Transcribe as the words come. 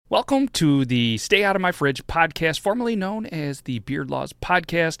Welcome to the Stay Out of My Fridge podcast, formerly known as the Beard Laws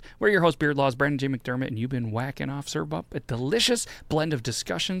podcast. We're your host, Beard Laws, Brandon J. McDermott, and you've been whacking off Serve Up, a delicious blend of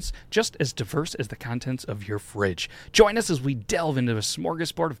discussions just as diverse as the contents of your fridge. Join us as we delve into a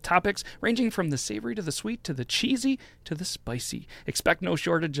smorgasbord of topics ranging from the savory to the sweet to the cheesy to the spicy. Expect no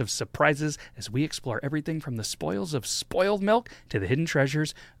shortage of surprises as we explore everything from the spoils of spoiled milk to the hidden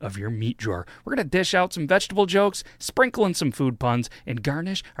treasures of your meat drawer. We're going to dish out some vegetable jokes, sprinkle in some food puns, and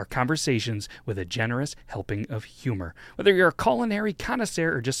garnish our conversations with a generous helping of humor. Whether you're a culinary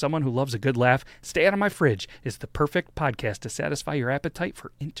connoisseur or just someone who loves a good laugh, Stay Out of My Fridge is the perfect podcast to satisfy your appetite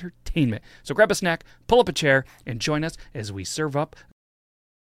for entertainment. So grab a snack, pull up a chair, and join us as we serve up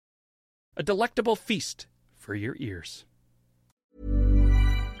a delectable feast for your ears.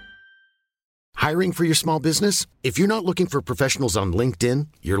 Hiring for your small business? If you're not looking for professionals on LinkedIn,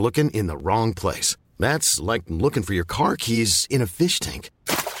 you're looking in the wrong place. That's like looking for your car keys in a fish tank.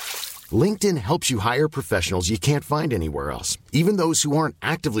 LinkedIn helps you hire professionals you can't find anywhere else, even those who aren't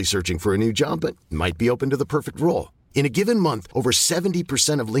actively searching for a new job but might be open to the perfect role. In a given month, over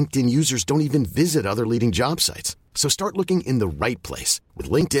 70% of LinkedIn users don't even visit other leading job sites. So start looking in the right place. With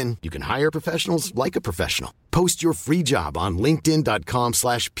LinkedIn, you can hire professionals like a professional. Post your free job on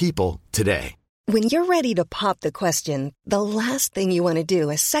linkedin.com/people today. When you're ready to pop the question, the last thing you want to do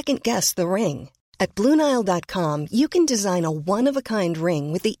is second-guess the ring. At BlueNile.com, you can design a one-of-a-kind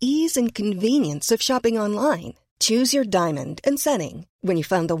ring with the ease and convenience of shopping online. Choose your diamond and setting. When you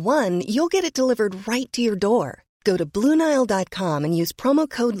find the one, you'll get it delivered right to your door. Go to BlueNile.com and use promo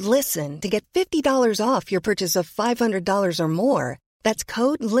code LISTEN to get $50 off your purchase of $500 or more. That's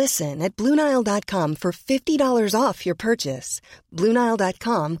code LISTEN at BlueNile.com for $50 off your purchase.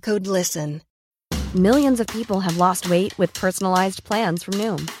 BlueNile.com, code LISTEN. Millions of people have lost weight with personalized plans from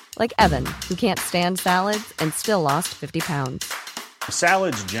Noom. Like Evan, who can't stand salads and still lost 50 pounds.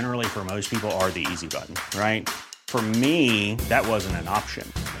 Salads generally for most people are the easy button, right? For me, that wasn't an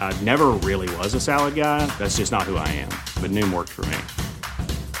option. I never really was a salad guy. That's just not who I am. But Noom worked for me.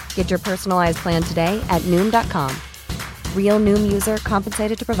 Get your personalized plan today at Noom.com. Real Noom user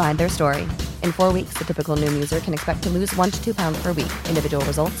compensated to provide their story. In 4 weeks, the typical Noom user can expect to lose 1 to 2 pounds per week. Individual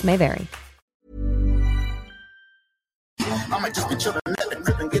results may vary. I might just be chillin' at the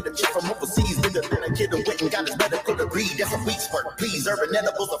crib and get a chick from overseas. Nigga been a kid who went and got his medical degree. That's a week's work, please. Urban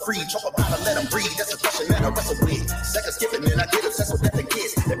edibles are free. Chop about and let them breathe. That's a question that I wrestle with. Second skipping, and I get obsessed with death and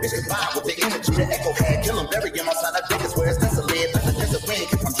kids. That bitch is vibe with the energy that Ekoh had. Kill him, bury him outside. I think it's where it's desolate. Like a desert wind,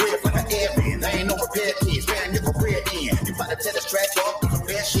 I'm dread like an airman. I ain't no repair kids, bearing nickel bread in. You find a tennis track off, do some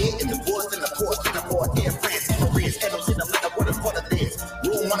bad shit. In the woods, in the course, in the board, Air France, Emirates, Edos in the letter, what is part of this?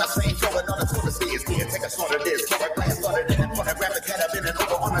 Room on the same floor, and on the toilet stairs. Can't take a sort of this. Pour a glass, started in it, pornographic head up in and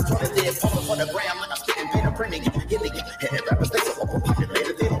over on the toilet there. Pumping for the gram like I'm spitting paper printing. Getting it. Head rappers, they so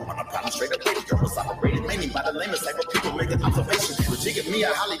overpopulated. They don't want a problem straight up. Baby girls operated mainly by the lamest type of people making observations. But you give me a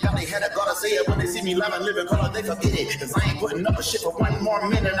holly down, they had a gotta say it when they see me live and living color, they forget it. Cause I ain't putting up a shit for one more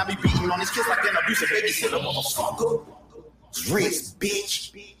minute. I be beating on these kids like an abusive babysitter. Motherfucker. Rich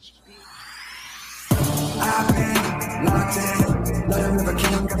bitch. I've been locked in, let them never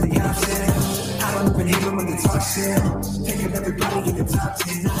kill, got the option. I don't even hear them when they talk shit. Taking everybody in the top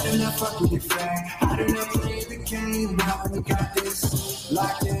 10. I do not fuck with your friend. I do not play the game. Now when you got this,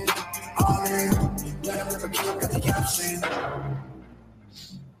 locked in, all in. Let them never kill, got the option.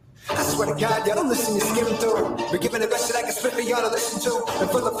 I swear to God, y'all don't listen, you're skimming through. But giving the best that I can spit for y'all to listen to. And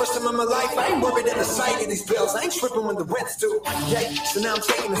for the first time in my life, I ain't worried in the sight of these bills. I ain't tripping when the rent's due. Yeah, so now I'm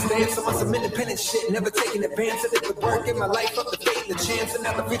taking a stance on some independent shit. Never taking advance of it. The work in my life up the fate and the chance. And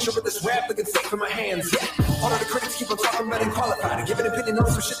now the future of this rap looking safe in my hands. Yeah, all of the critics keep on talking about unqualified. And giving opinion on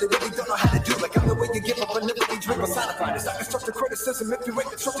some shit they really don't know how to do. Like I'm the way you give up and never be drink personified. It's not constructive criticism if you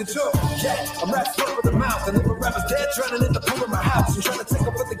ain't constructive too. Yeah, I'm rap smart with the mouth. And never rappers dead drowning in the pool of my house. I'm trying to take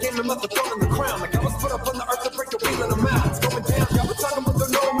over the game and mother throwing the crown. Like I was put up on the earth to break the wheel in the mouth. It's going down, y'all were talking about the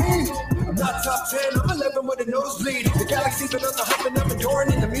know me. I'm not top 10, I'm 11 with a nosebleed. The galaxy's been on the hump and I'm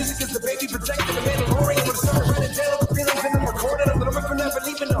adoring it. The music is the baby protecting the Mandalorian. I'm starting running down all the feelings and I'm recording. I'm gonna rip for never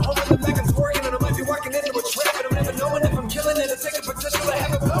leaving the home and the megan's working. And I might be walking into a trap and I'm never knowing if I'm killing it. I'm taking potential, I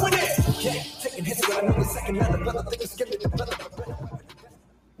haven't blowing it. Yeah, taking hits, but I know the second line of brother think it's gonna develop.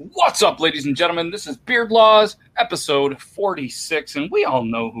 What's up, ladies and gentlemen? This is Beard Laws, episode 46, and we all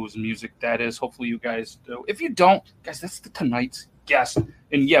know whose music that is. Hopefully you guys do. If you don't, guys, that's tonight's guest.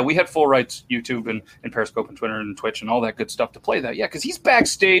 And yeah, we had full rights, YouTube and Periscope and Twitter and Twitch and all that good stuff to play that. Yeah, because he's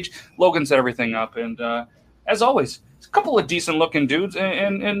backstage. Logan set everything up. And as always, it's a couple of decent-looking dudes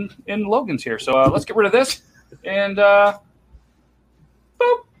in Logan's here. So let's get rid of this. And boop.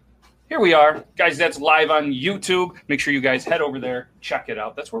 here we are. Guys, that's live on YouTube. Make sure you guys head over there, check it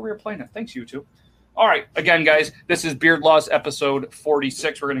out. That's where we were playing it. Thanks, YouTube. All right, again, guys, this is Beard Laws episode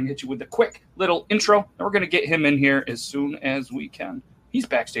 46. We're going to hit you with a quick little intro, and we're going to get him in here as soon as we can. He's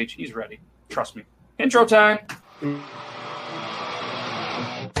backstage. He's ready. Trust me. Intro time.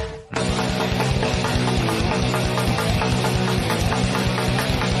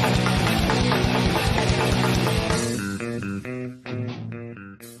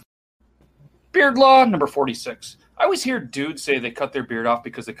 Beard Law number 46. I always hear dudes say they cut their beard off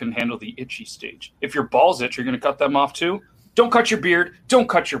because they couldn't handle the itchy stage. If your balls itch, you're going to cut them off too? Don't cut your beard. Don't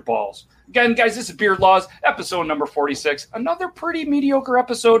cut your balls. Again, guys, this is Beard Laws, episode number 46. Another pretty mediocre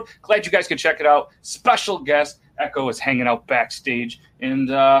episode. Glad you guys could check it out. Special guest, Ekoh, is hanging out backstage. And,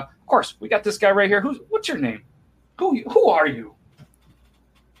 of course, we got this guy right here. What's your name? Who are you?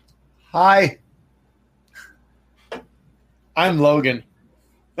 Hi. I'm Logan.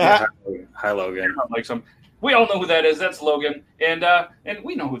 Hi, Logan. Like we all know who that is. That's Logan. And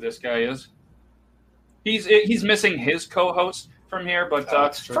we know who this guy is. He's missing his co-host from here,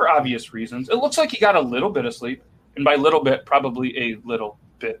 but for obvious reasons. It looks like he got a little bit of sleep, and by little bit, probably a little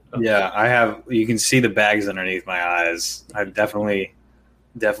bit. I have. You can see the bags underneath my eyes. I definitely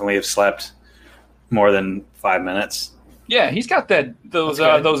have slept more than 5 minutes. Yeah, he's got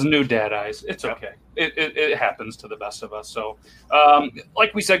those new dad eyes. It's okay. It happens to the best of us. So,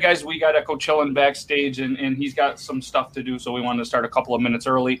 like we said, guys, we got Ekoh chilling backstage, and he's got some stuff to do. So we wanted to start a couple of minutes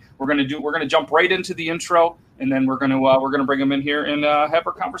early. We're gonna jump right into the intro, and then we're gonna bring him in here and have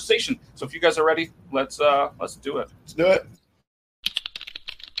our conversation. So if you guys are ready, let's do it. Let's do it.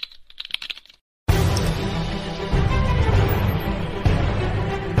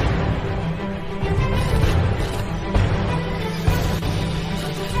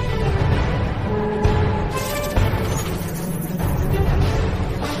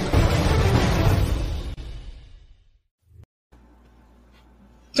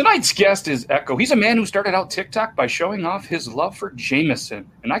 Tonight's guest is Ekoh. He's a man who started out TikTok by showing off his love for Jameson,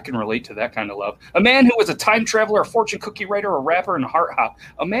 and I can relate to that kind of love. A man who was a time traveler, a fortune cookie writer, a rapper, and a heart hop.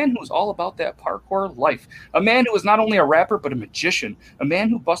 A man who's all about that parkour life. A man who was not only a rapper, but a magician. A man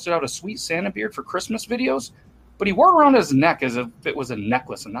who busted out a sweet Santa beard for Christmas videos, but he wore around his neck as if it was a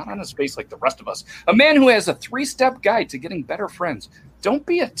necklace and not on his face like the rest of us. A man who has a 3-step guide to getting better friends. Don't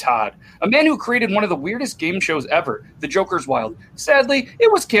be a Todd. A man who created one of the weirdest game shows ever, The Joker's Wild. Sadly,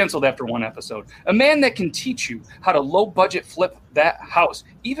 it was canceled after one episode. A man that can teach you how to low-budget flip that house,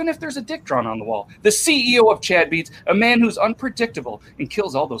 even if there's a dick drawn on the wall. The CEO of Chad Beats, a man who's unpredictable and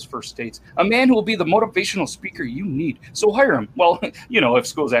kills all those first dates. A man who will be the motivational speaker you need. So hire him. Well, if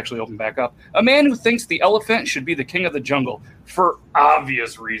school's actually open back up. A man who thinks the elephant should be the king of the jungle for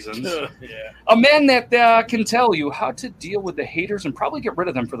obvious reasons. A man that can tell you how to deal with the haters and probably get rid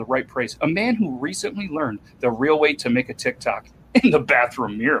of them for the right price. A man who recently learned the real way to make a TikTok in the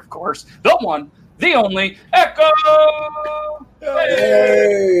bathroom mirror, of course. The one, the only, Ekoh!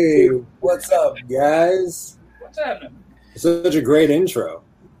 Hey, what's up, guys? What's happening? Such a great intro.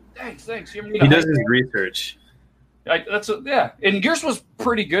 Thanks. He does his research. And yours was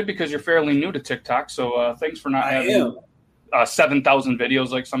pretty good because you're fairly new to TikTok, so thanks for not having 7,000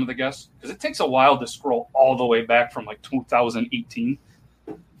 videos like some of the guests, because it takes a while to scroll all the way back from like 2018.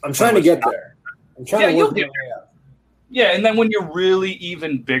 I'm trying to get there. I'm trying to work my way up. Yeah, and then when you're really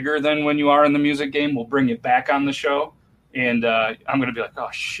even bigger than when you are in the music game, we'll bring you back on the show. And I'm going to be like, oh,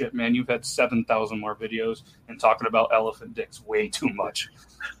 shit, man, you've had 7,000 more videos, and talking about elephant dicks way too much.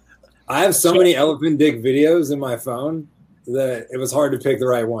 I have so many elephant dick videos in my phone that it was hard to pick the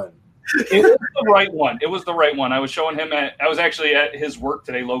right one. It was the right one. It was the right one. I was showing him I was actually at his work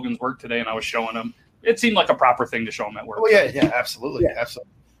today, Logan's work today, and I was showing him. It seemed like a proper thing to show him at work. Oh, yeah, absolutely. Yeah.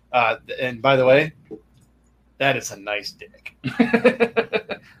 Absolutely. And by the way, that is a nice dick.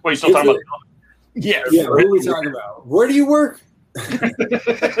 Wait, you still talking about? Yeah. What are we talking about? Where do you work?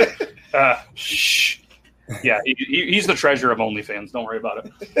 Shh. Yeah, he's the treasure of OnlyFans. Don't worry about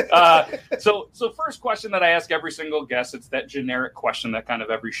it. So first question that I ask every single guest, it's that generic question that kind of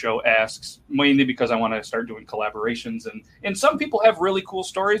every show asks, mainly because I want to start doing collaborations. And some people have really cool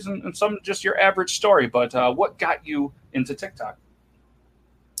stories and some just your average story. But what got you into TikTok?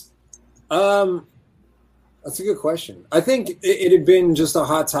 That's a good question. I think it had been just a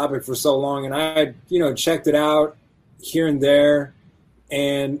hot topic for so long, and I had, checked it out here and there.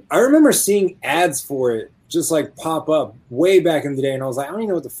 And I remember seeing ads for it just like pop up way back in the day. And I was like, I don't even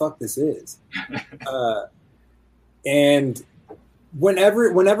know what the fuck this is. And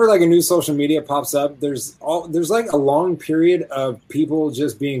whenever like a new social media pops up, there's like a long period of people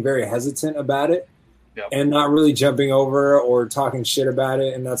just being very hesitant about it. and not really jumping over or talking shit about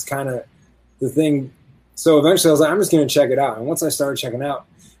it. And that's kind of the thing. So eventually I was like, I'm just going to check it out. And once I started checking out,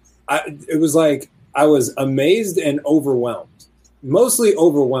 it was like I was amazed and overwhelmed, mostly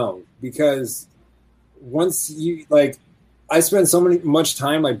overwhelmed, because once you like, I spent much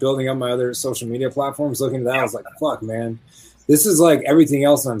time like building up my other social media platforms, looking at that. I was like, fuck, man, this is like everything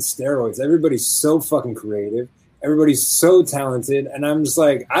else on steroids. Everybody's so fucking creative. Everybody's so talented. And I'm just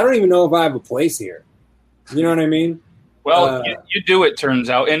like, I don't even know if I have a place here. You know what I mean? Well, you do, it turns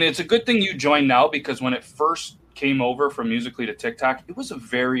out. And it's a good thing you joined now, because when it first came over from Musical.ly to TikTok, it was a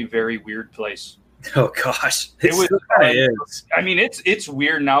very, very weird place. Oh gosh, it was. I mean, it's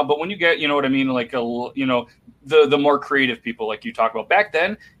weird now, but when you get, you know what I mean, like the more creative people, like you talk about back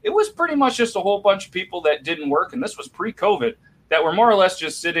then, it was pretty much just a whole bunch of people that didn't work, and this was pre-COVID, that were more or less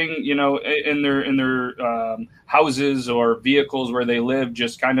just sitting, you know, in their houses or vehicles where they live,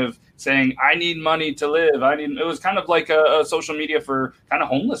 just kind of saying, "I need money to live." It was kind of like a social media for kind of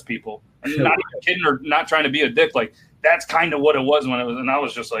homeless people, and not even kidding or not trying to be a dick, like. That's kind of what it was when it was, and I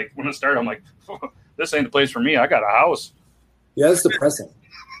was just like, when it started, I'm like, this ain't the place for me. I got a house. Yeah, it's depressing.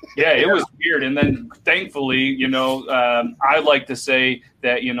 Yeah, it was weird. And then thankfully, you know, I like to say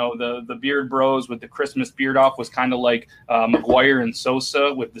that, you know, the Beard Bros with the Christmas beard off was kind of like McGuire and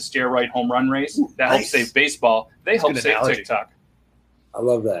Sosa with the steroid home run race that helped save baseball. They helped save TikTok. I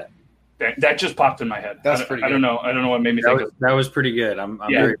love that. That just popped in my head. That's pretty good. I don't know what made me think of it. That was pretty good. I'm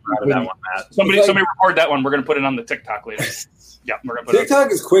very proud of that one, Matt. Somebody record that one. We're going to put it on the TikTok later. Yeah, we're going to put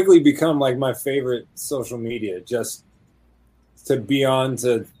TikTok has quickly become like my favorite social media, just to be on,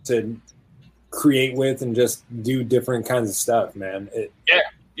 to create with, and just do different kinds of stuff, man.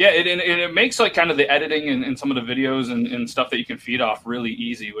 It makes like kind of the editing and some of the videos and stuff that you can feed off really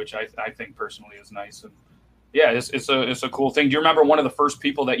easy, which I think personally is nice. And yeah, it's a cool thing. Do you remember one of the first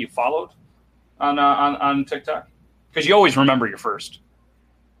people that you followed on TikTok? Because you always remember your first.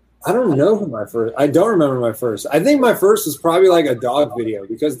 I don't know who my first. I don't remember my first. I think my first was probably like a dog video,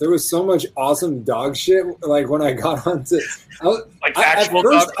 because there was so much awesome dog shit. Like when I got onto, actual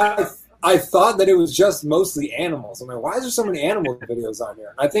dog. I thought that it was just mostly animals. I'm like, why is there so many animal videos on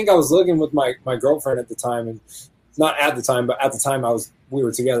here? And I think I was looking with my girlfriend at the time, and not at the time, but at the time we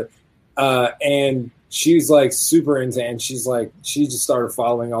were together, and. She's like super into it, and she just started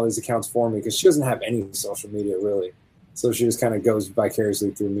following all these accounts for me, because she doesn't have any social media really. So she just kind of goes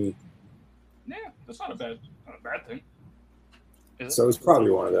vicariously through me. Yeah, that's not a bad thing. So it's probably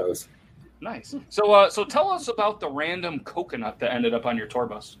one of those. Nice. So tell us about the random coconut that ended up on your tour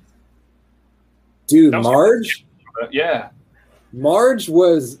bus. Dude, Marge? Yeah. Marge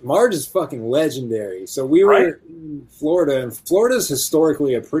is fucking legendary. So we were in Florida, and Florida's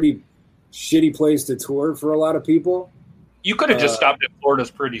historically a pretty shitty place to tour for a lot of people. You could have just stopped at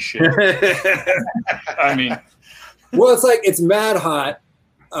Florida's pretty shit. I mean, well, it's mad hot.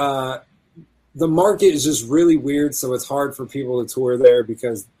 The market is just really weird, so it's hard for people to tour there,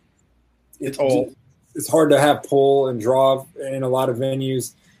 because it's hard to have pull and draw in a lot of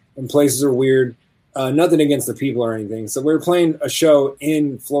venues, and places are weird. Nothing against the people or anything. So we were playing a show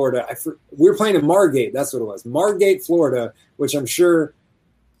in Florida. We were playing in Margate. That's what it was. Margate, Florida, which I'm sure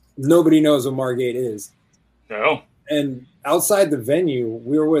nobody knows what Margate is. No. And outside the venue,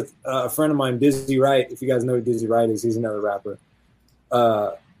 we were with a friend of mine, Dizzy Wright. If you guys know who Dizzy Wright is, he's another rapper.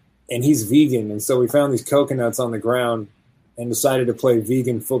 And he's vegan. And so we found these coconuts on the ground and decided to play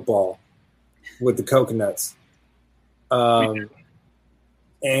vegan football with the coconuts. And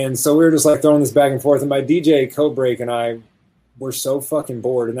so we were just like throwing this back and forth. And my DJ, Cobreak, and I were so fucking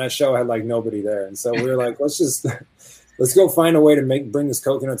bored. And that show had like nobody there. And so we were like, let's go find a way to bring this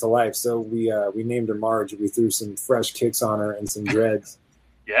coconut to life. So we named her Marge. We threw some fresh kicks on her and some dreads.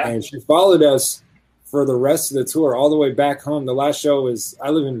 Yeah. And she followed us for the rest of the tour, all the way back home. The last show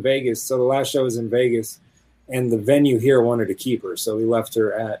I live in Vegas, so the last show was in Vegas, and the venue here wanted to keep her. So we left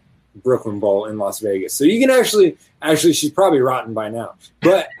her at Brooklyn Bowl in Las Vegas. So you can actually she's probably rotten by now,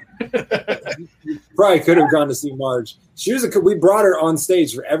 but you probably could have gone to see Marge. We brought her on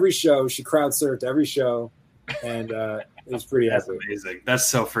stage for every show. She crowd surfed every show. And it was pretty epic. Amazing. That's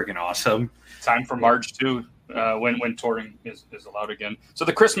so freaking awesome. Time for March too, when touring is allowed again. So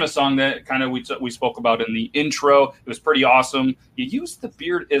the Christmas song that kind of we spoke about in the intro, it was pretty awesome. You used the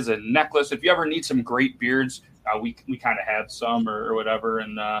beard as a necklace. If you ever need some great beards, we kind of have some or whatever.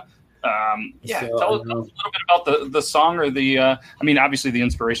 And tell us a little bit about the song, or obviously the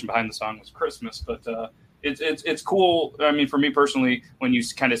inspiration behind the song was Christmas, but it's cool. I mean, for me personally, when you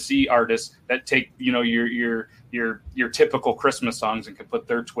kind of see artists that take, you know, your typical Christmas songs and can put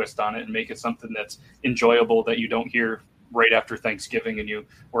their twist on it and make it something that's enjoyable that you don't hear right after Thanksgiving and you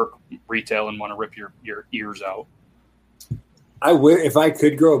work retail and want to rip your ears out? I would, if I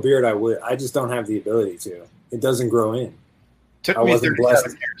could grow a beard, I would. I just don't have the ability to. It doesn't grow in. Took I me wasn't 37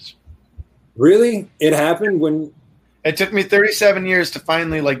 blessed. years. Really? It happened when It took me 37 years to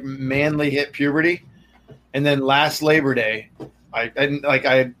finally like manly hit puberty, and then last Labor Day,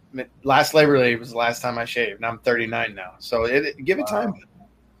 last Labor Day was the last time I shaved. Now I'm 39 now, so give it time.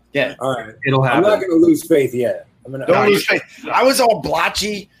 Yeah, all right. It'll I'm happen. not going to lose faith yet. don't lose faith. I was all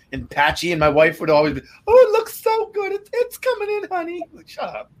blotchy and patchy, and my wife would always be, "Oh, it looks so good. It's coming in, honey." Like,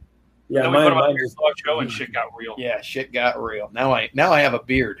 shut up. Yeah, then we put him on mine your just, talk show and shit got real. Yeah, shit got real. Now I have a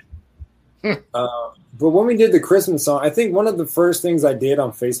beard. but when we did the Christmas song, I think one of the first things I did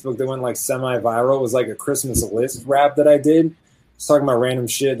on Facebook that went like semi-viral was like a Christmas list rap that I did. Just talking about random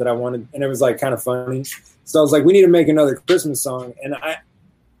shit that I wanted, and it was like kind of funny. So I was like, we need to make another Christmas song, and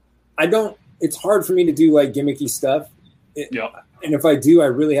I don't. It's hard for me to do like gimmicky stuff. And if I do, I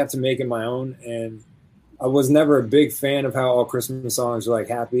really have to make it my own. And I was never a big fan of how all Christmas songs are like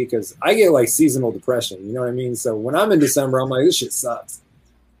happy, because I get like seasonal depression. You know what I mean? So when I'm in December, I'm like, this shit sucks.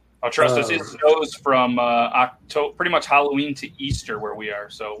 Oh, trust us, it snows from October, pretty much Halloween to Easter where we are.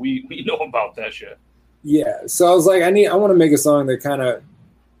 So we know about that shit. Yeah. So I was like, I want to make a song that kind of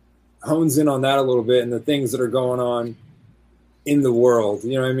hones in on that a little bit and the things that are going on in the world,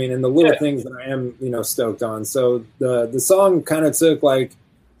 you know what I mean? And the little things that I am, stoked on. So the song kind of took like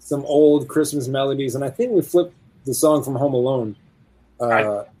some old Christmas melodies, and I think we flipped the song from Home Alone.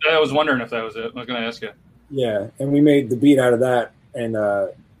 I was wondering if that was it. I was going to ask you. Yeah, and we made the beat out of that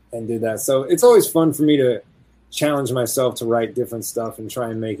and did that. So it's always fun for me to challenge myself to write different stuff and try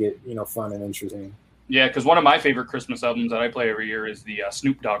and make it, fun and interesting. Yeah, because one of my favorite Christmas albums that I play every year is the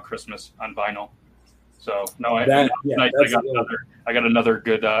Snoop Dogg Christmas on vinyl. So no, I got another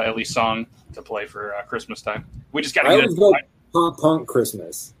good at least song to play for Christmas time. We just got to get it. Pop punk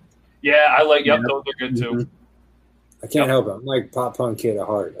Christmas. Yeah, I like. Yep, those are good too. I can't help it. I'm like pop punk kid at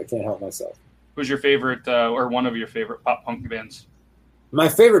heart. I can't help myself. Who's your favorite or one of your favorite pop punk bands? My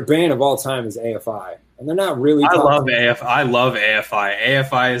favorite band of all time is AFI, and they're not really. I love AFI.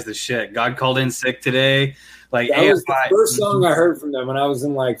 AFI is the shit. God called in sick today. Like that AFI was the first song I heard from them when I was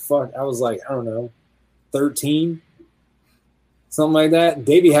in I was like, I don't know, 13, something like that.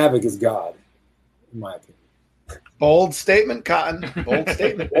 Davey Havoc is God, in my opinion. Bold statement, Cotton. Bold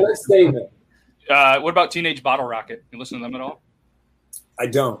statement. Bold statement. What about Teenage Bottle Rocket? You listen to them at all? I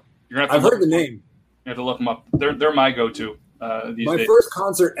don't. I've heard the name. You have to look them up. They're my go-to these days. My first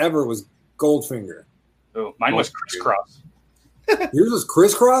concert ever was Goldfinger. Oh, mine was Crisscross. Yours was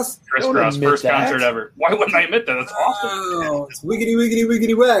Crisscross? Crisscross, first concert ever. Why wouldn't I admit that? That's awesome. Wow. It's wiggity, wiggity,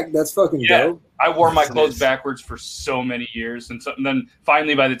 wiggity, whack. That's fucking dope. I wore my clothes backwards for so many years. And then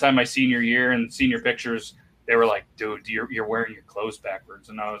finally, by the time my senior year and senior pictures, they were like, dude, you're wearing your clothes backwards.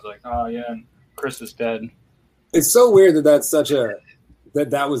 And I was like, oh, yeah, and Chris is dead. It's so weird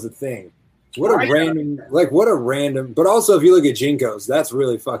that was a thing. What a random, but also if you look at Jinkos, that's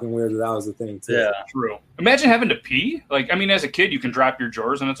really fucking weird that was a thing too. Yeah, true. Imagine having to pee. As a kid, you can drop your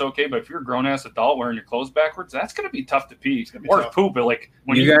drawers and it's okay, but if you're a grown ass adult wearing your clothes backwards, that's going to be tough to pee. Or poop, but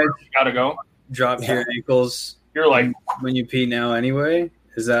when you guys gotta go. Drop your ankles. You're like, when you pee now anyway?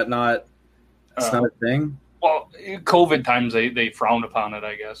 Is that not, it's not a thing? Well, COVID times, they frown upon it,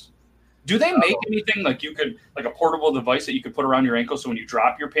 I guess. Do they make anything like you could, like a portable device that you could put around your ankle so when you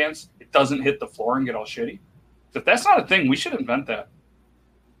drop your pants, it doesn't hit the floor and get all shitty? If that's not a thing, we should invent that.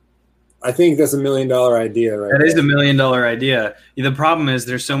 I think that's $1 million idea, right? That is $1 million idea. The problem is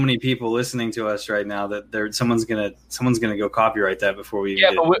there's so many people listening to us right now that someone's gonna go copyright that before we.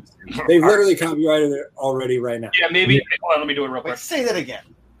 Yeah, but they've literally copyrighted it already right now. Yeah, maybe. Hold on, let me do it real quick. Say that again.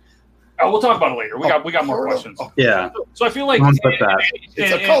 Oh, we'll talk about it later. We got more questions. Yeah. So I feel like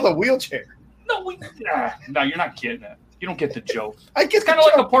it's called a wheelchair. No, you're not getting it. You don't get the joke. It's kind of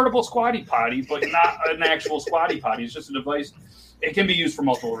like a portable squatty potty, but not an actual squatty potty. It's just a device. It can be used for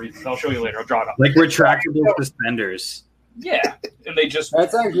multiple reasons. I'll show you later. I'll draw it up. Like retractable suspenders. Yeah, and they just.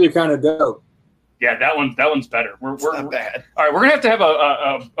 That's actually kind of dope. Yeah, that one's better. We're not bad. All right, we're gonna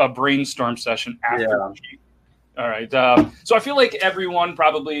have a brainstorm session after. Yeah. All right. So I feel like everyone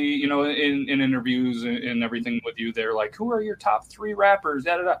probably, in interviews and everything with you, they're like, who are your top 3 rappers?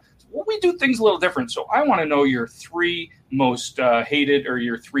 Well, we do things a little different. So I want to know your 3 most hated or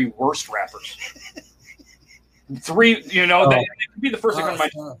your 3 worst rappers. 3, that could be the first thing on my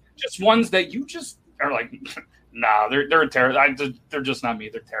just ones that you just are like, nah, they're terrible. They're just not me.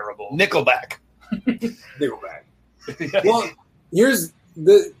 They're terrible. Nickelback. Well, here's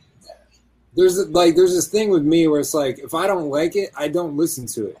there's this thing with me where it's like if I don't like it, I don't listen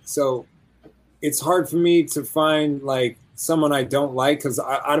to it. So it's hard for me to find like someone I don't like because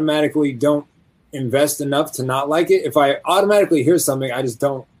I automatically don't invest enough to not like it. If I automatically hear something, I just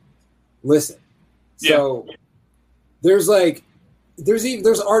don't listen. So there's artists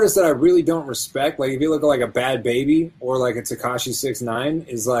that I really don't respect. Like if you look at like a Bad Baby or like a Tekashi 6ix9ine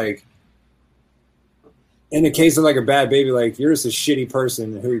is like, in the case of like a Bad Baby, like you're just a shitty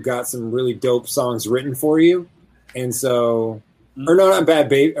person who got some really dope songs written for you. And so, or no, not Bad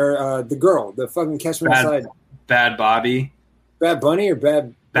Baby, or the girl, the fucking Catch Me Outside. Bad Bobby. Bad Bunny or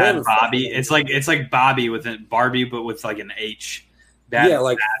Bad Bobby. It's like Bobby with a Barbie, but with like an H.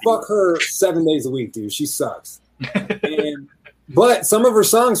 Like fuck her 7 days a week, dude. She sucks. But some of her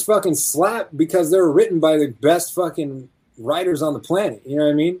songs fucking slap because they're written by the best fucking writers on the planet. You know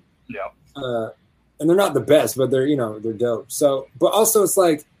what I mean? Yeah. And they're not the best, but they're dope. So, but also it's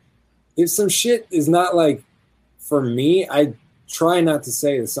like, if some shit is not like for me, I try not to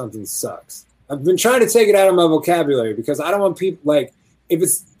say that something sucks. I've been trying to take it out of my vocabulary because I don't want people like, if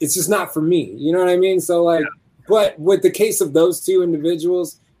it's just not for me. You know what I mean? So like, but with the case of those two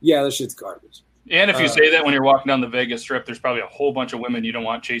individuals, that shit's garbage. And if you say that when you're walking down the Vegas Strip, there's probably a whole bunch of women you don't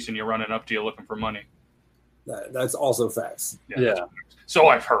want chasing you, running up to you looking for money. That's also facts. Yeah. So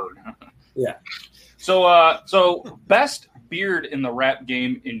I've heard. Yeah. So best beard in the rap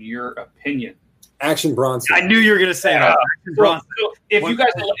game, in your opinion? Action Bronson. I knew you were going to say that. Action Bronson. So if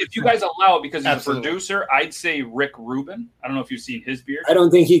you guys allow it, because he's a producer, I'd say Rick Rubin. I don't know if you've seen his beard. I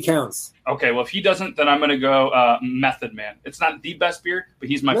don't think he counts. Okay, well, if he doesn't, then I'm going to go Method Man. It's not the best beard, but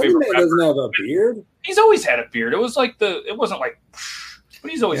he's my favorite. Method Man doesn't have a beard? He's always had a beard. It wasn't like,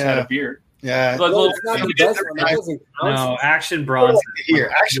 but he's always had a beard. Yeah. It's not the best one. That doesn't count. No, Action Bronson.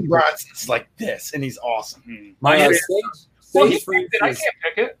 Here, Action Bronson's like this, and he's awesome. Sage Francis. I can't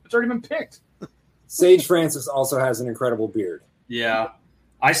pick it. It's already been picked. Sage Francis also has an incredible beard. Yeah.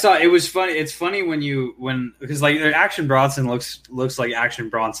 I saw it was funny. It's funny because like Action Bronson looks like Action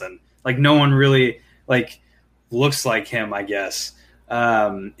Bronson. Like no one really like looks like him, I guess.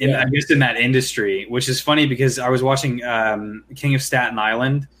 I guess in that industry, which is funny because I was watching King of Staten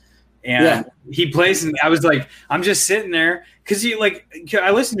Island, and he plays, and I was like, I'm just sitting there because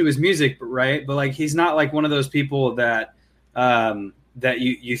I listen to his music, right? But like he's not like one of those people that that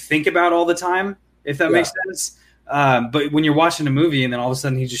you think about all the time, if that makes sense. But when you're watching a movie and then all of a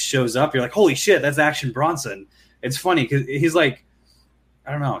sudden he just shows up, you're like, holy shit, that's Action Bronson. It's funny because he's like,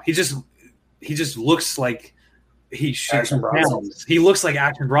 I don't know, he just looks like he sounds. He looks like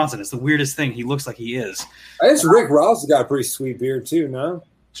Action Bronson. It's the weirdest thing. He looks like he is. I guess Rick Ross has got a pretty sweet beard too, no?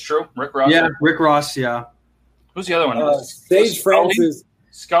 It's true. Rick Ross. Yeah, Rick Ross, yeah. Who's the other one? Sage Francis.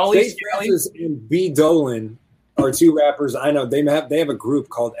 Scully. Sage Francis and B. Dolan are two rappers I know. They have a group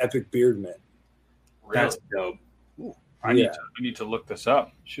called Epic Beardmen. Really? That's dope. I need to look this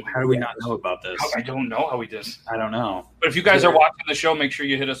up. How do we not know about this? I don't know how we did. I don't know. But if you guys are watching the show, make sure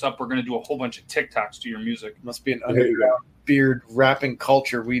you hit us up. We're going to do a whole bunch of TikToks to your music. Must be an underground beard rapping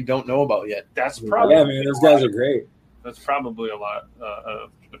culture we don't know about yet. That's probably man. Those guys are great. That's probably a lot of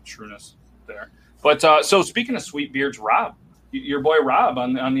trueness there. But so speaking of sweet beards, Rob, your boy Rob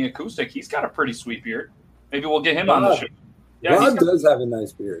on the acoustic, he's got a pretty sweet beard. Maybe we'll get him on the show. Yeah, Rob does have a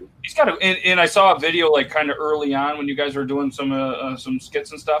nice beard. He's got and I saw a video like kind of early on when you guys were doing some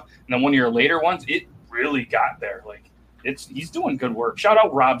skits and stuff, and then one of your later ones, it really got there. Like he's doing good work. Shout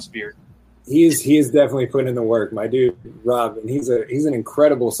out Rob's beard. He is definitely putting in the work, my dude Rob, and he's an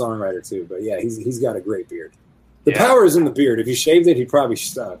incredible songwriter too. But yeah, he's got a great beard. The power is in the beard. If he shaved it, he'd probably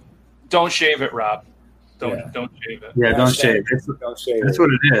stop. Don't shave it, Rob. Don't shave it. Yeah, don't shave. Don't shave. That's what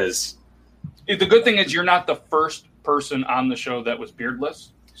it is. The good thing is you're not the first person on the show that was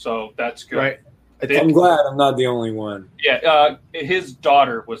beardless, so that's good. Right. I'm glad I'm not the only one. Yeah, his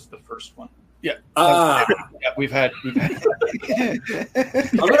daughter was the first one. Yeah. Yeah, we've had.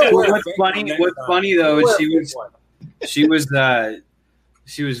 What's funny though is she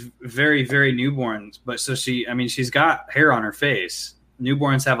was very, very newborn, but she's got hair on her face.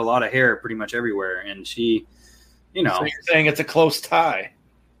 Newborns have a lot of hair pretty much everywhere, and she, So you're saying it's a close tie.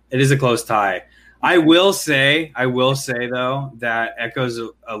 It is a close tie. I will say though that Ekoh's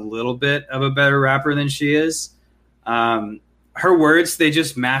a little bit of a better rapper than she is. Her words, they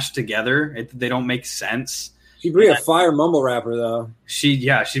just mash together. They don't make sense. She'd be a fire mumble rapper though. She'd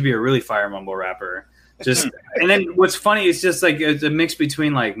be a really fire mumble rapper. Just and then what's funny is just like it's a mix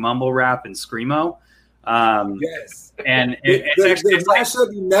between like mumble rap and screamo. Yes. And it's like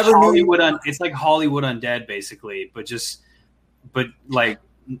you never Hollywood knew. It's like Hollywood Undead basically, but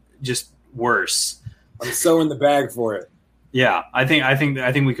worse. I'm so in the bag for it. Yeah, I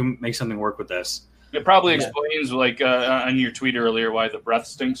think we can make something work with this. It probably explains, like on your tweet earlier, why the breath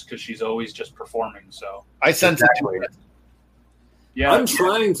stinks, because she's always just performing. So I sense it. Yeah, I'm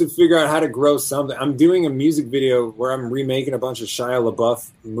trying to figure out how to grow something. I'm doing a music video where I'm remaking a bunch of Shia LaBeouf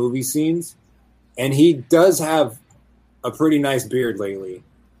movie scenes, and he does have a pretty nice beard lately.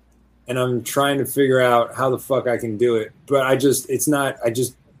 And I'm trying to figure out how the fuck I can do it. But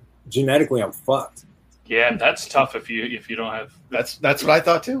genetically I'm fucked. Yeah, that's tough if you don't have. That's what I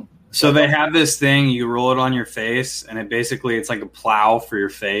thought too. So they have this thing, you roll it on your face, and it's like a plow for your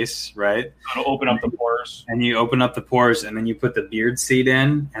face, right? It'll open up the pores. And you open up the pores, and then you put the beard seed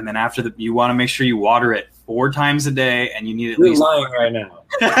in, and then you want to make sure you water it 4 times a day, and you need at least. You're lying right now.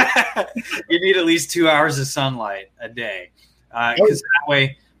 You need at least 2 hours of sunlight a day, because that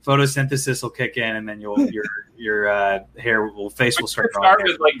way photosynthesis will kick in, and then your face will start growing. Start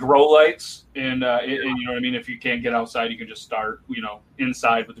with like grow lights, and you know what I mean. If you can't get outside, you can just start,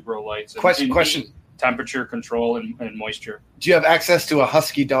 inside with the grow lights. And, Question: temperature control and moisture. Do you have access to a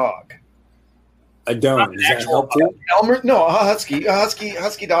husky dog? I don't. Does that help too? Elmer, no, a husky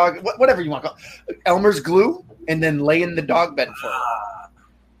dog, whatever you want to call it. Elmer's glue, and then lay in the dog bed for it.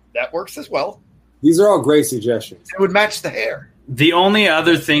 That works as well. These are all great suggestions. It would match the hair. The only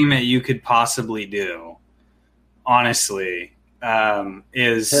other thing that you could possibly do, honestly,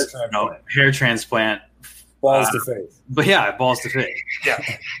 is hair transplant. Balls to face. But yeah, balls to face. Yeah.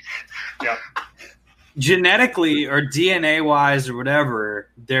 Yeah. Genetically or DNA wise or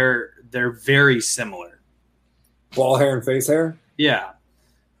whatever, they're very similar. Ball hair and face hair? Yeah.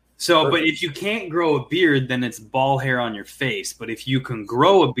 So, but if you can't grow a beard, then it's ball hair on your face. But if you can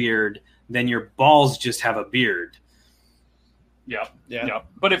grow a beard, then your balls just have a beard. Yeah.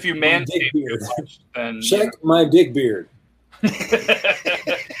 But if you manscape too much, then check my dick beard. Why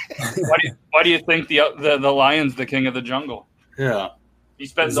do you think the lion's the king of the jungle? Yeah, he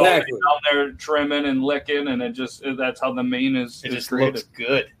spends all day down there trimming and licking, and that's how the mane is. It just created. looks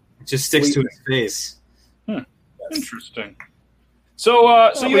good. It just sticks to his face. Yes. Interesting.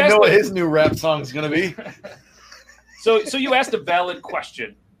 So you know what his new rap song is going to be. So you asked a valid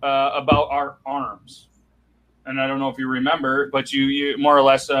question about our arms. And I don't know if you remember, but you more or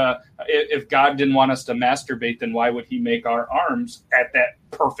less, if God didn't want us to masturbate, then why would he make our arms at that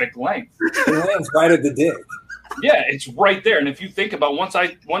perfect length? The length's right at the dick. Yeah, it's right there. And if you think about once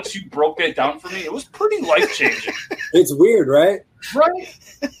you broke it down for me, it was pretty life-changing. It's weird, right? Right.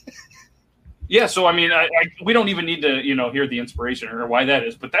 Yeah, so I mean, we don't even need to, hear the inspiration or why that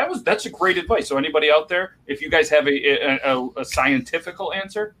is, but that's a great advice. So anybody out there, if you guys have a scientifical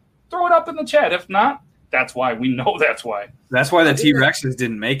answer, throw it up in the chat. If not, that's why. We know that's why. That's why the T-Rexes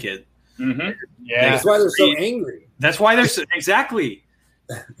didn't make it. Mm-hmm. Yeah, that's why they're so angry. That's why they're so exactly.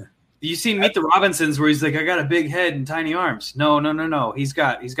 You see Meet the Robinsons where he's like, I got a big head and tiny arms. No. He's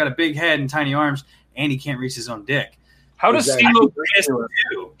got a big head and tiny arms, and he can't reach his own dick. How does CeeLo Green do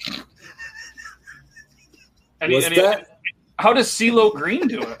it? How does CeeLo Green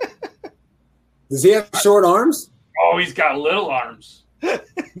do it? Does he have short arms? Oh, he's got little arms.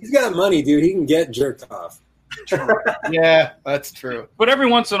 He's got money, dude. He can get jerked off. Yeah, that's true. But every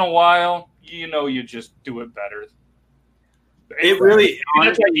once in a while, you just do it better. It really,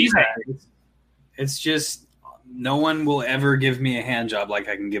 honestly, it's just no one will ever give me a hand job like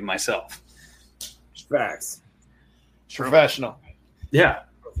I can give myself. Facts. Professional. Yeah.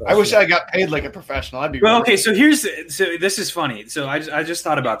 I wish I got paid like a professional. I'd be well. Okay, so this is funny. So I just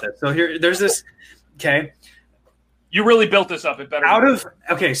thought about this. So there's this. Okay. You really built this up. It better.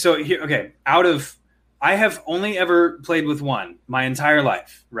 I have only ever played with one my entire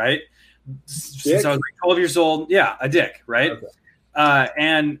life, right? Since I was like 12 years old. Yeah, a dick, right? Okay.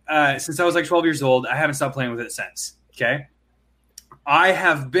 And since I was like 12 years old, I haven't stopped playing with it since. Okay. I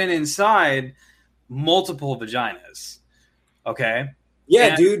have been inside multiple vaginas. Okay. Yeah,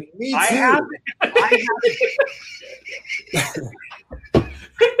 and dude. Me too.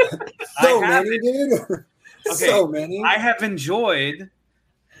 Many, dude. Okay, so many. I have enjoyed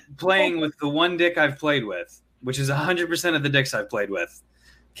playing with the one dick I've played with, which is 100% of the dicks I've played with.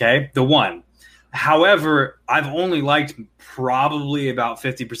 Okay, the one. However, I've only liked probably about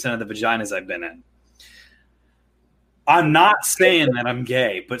 50% of the vaginas I've been in. I'm not saying that I'm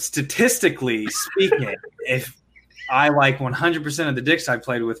gay, but statistically speaking, if I like 100% of the dicks I've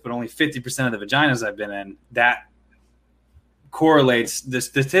played with, but only 50% of the vaginas I've been in, that correlates. The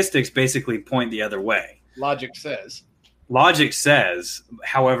statistics basically point the other way. Logic says.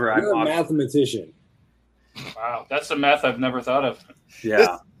 However, you're a mathematician. Wow, that's a math I've never thought of.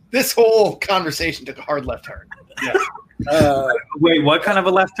 Yeah. This whole conversation took a hard left turn. Yeah. Wait, what kind of a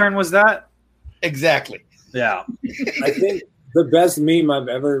left turn was that? Exactly. Yeah. I think the best meme I've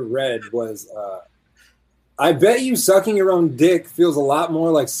ever read was I bet you sucking your own dick feels a lot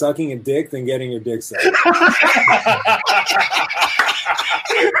more like sucking a dick than getting your dick sucked.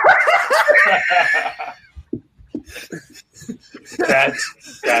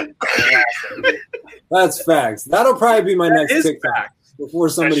 That's facts. That'll probably be my next TikTok facts. Before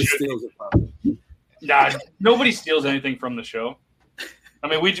somebody steals it from me. Nah, nobody steals anything from the show. I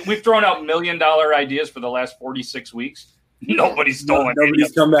mean, we've thrown out $1 million ideas for the last 46 weeks. Nobody's stolen.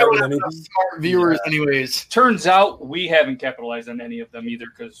 Nobody's come back with anything. Smart viewers, anyways. Turns out we haven't capitalized on any of them either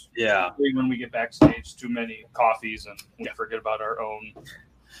because when we get backstage, too many coffees and we forget about our own.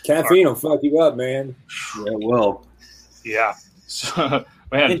 Caffeine will fuck you up, man. Yeah, it will. Yeah. So,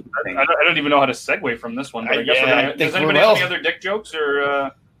 man, I don't even know how to segue from this one, but I guess we're gonna. Does anybody have any other dick jokes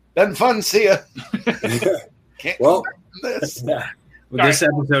or? Been fun. See ya. Well, this. Well, this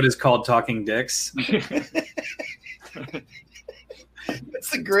episode is called Talking Dicks.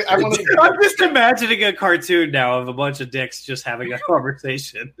 That's a great. I'm just imagining a cartoon now of a bunch of dicks just having a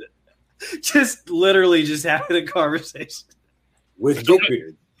conversation. Just literally just having a conversation. With dick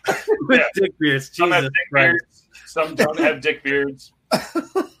beards. With dick beards. Some have dick beards. Some don't have dick beards.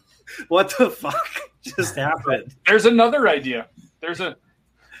 What the fuck just happened? There's another idea.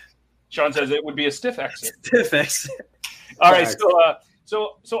 Sean says it would be a stiff exit. Stiff exit. All right,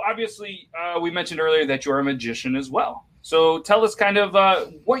 so obviously we mentioned earlier that you're a magician as well. So tell us kind of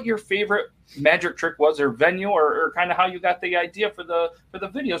what your favorite magic trick was, or venue, or kind of how you got the idea for the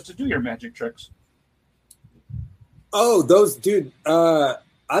videos to do your magic tricks. Oh, those dude. I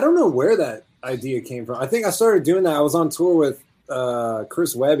don't know where that idea came from. I think I started doing that. I was on tour with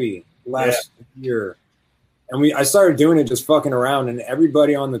Chris Webby last year. And I started doing it just fucking around, and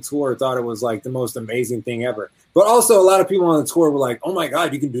everybody on the tour thought it was like the most amazing thing ever. But also a lot of people on the tour were like, "Oh my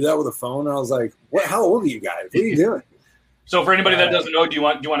God, you can do that with a phone." And I was like, "What? How old are you guys? What are you doing?" So for anybody that doesn't know, do you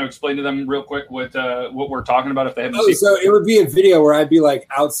want to explain to them real quick what we're talking about if they haven't seen? So it would be a video where I'd be like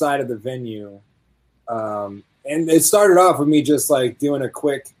outside of the venue, and it started off with me just like doing a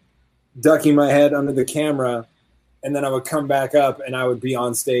quick ducking my head under the camera, and then I would come back up and I would be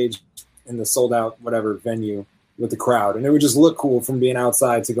on stage in the sold out whatever venue with the crowd, and it would just look cool from being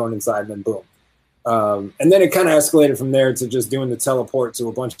outside to going inside, and then boom. And then it kind of escalated from there to just doing the teleport to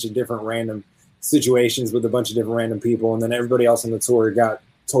a bunch of different random situations with a bunch of different random people, and then everybody else on the tour got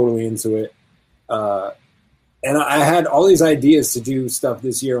totally into it. And I had all these ideas to do stuff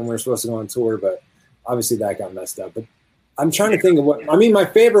this year when we were supposed to go on tour, but obviously that got messed up. But I'm trying to think of my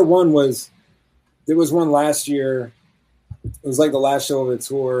favorite one was, there was one last year. It was like the last show of the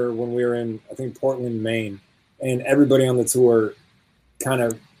tour when we were in, I think, Portland, Maine, and everybody on the tour kind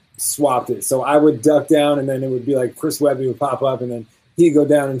of swapped it. So I would duck down, and then it would be like Chris Webby would pop up, and then he'd go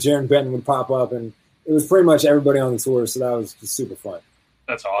down, and Jaron Benton would pop up, and it was pretty much everybody on the tour. So that was just super fun.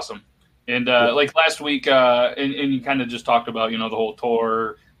 That's awesome. And like last week, and you kind of just talked about, the whole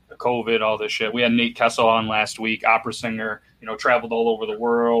tour, the COVID, all this shit. We had Nate Kessel on last week, opera singer, traveled all over the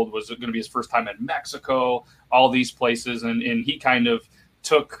world, was going to be his first time in Mexico, all these places. And he kind of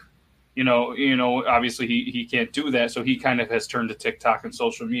took, obviously he can't do that. So he kind of has turned to TikTok and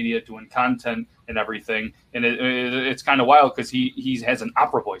social media, doing content and everything. And it's kind of wild because he has an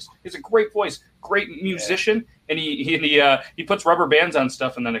opera voice. He's a great voice, great musician. And he puts rubber bands on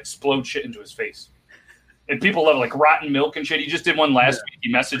stuff and then explodes shit into his face. And people love like rotten milk and shit. He just did one last week.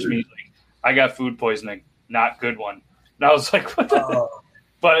 He messaged me like, "I got food poisoning, not good one." And I was like, "What the?"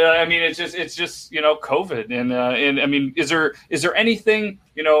 But I mean, it's just COVID. And I mean, is there anything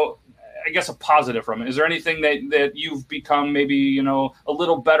I guess a positive from it? Is there anything that you've become maybe a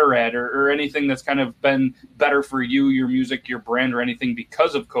little better at, or anything that's kind of been better for you, your music, your brand, or anything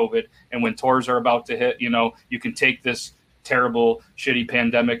because of COVID? And when tours are about to hit, you can take this terrible, shitty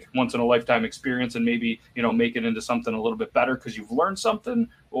pandemic, once in a lifetime experience, and maybe make it into something a little bit better because you've learned something,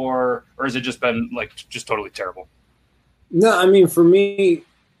 or has it just been like just totally terrible? No, I mean, for me,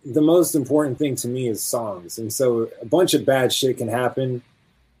 the most important thing to me is songs, and so a bunch of bad shit can happen,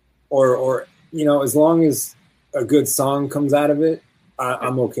 or as long as a good song comes out of it,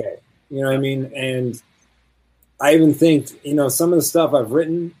 I'm okay. You know what I mean? And I even think some of the stuff I've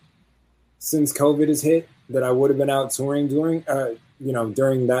written since COVID has hit, that I would have been out touring during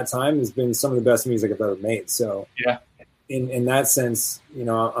that time, has been some of the best music I've ever made. So yeah, in that sense,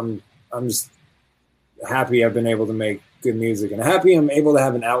 I'm just happy I've been able to make good music, and happy I'm able to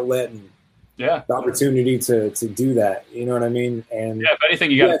have an outlet and the opportunity to do that. You know what I mean? And if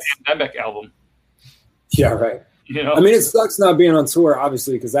anything, you got a pandemic album. Yeah, right. I mean, it sucks not being on tour,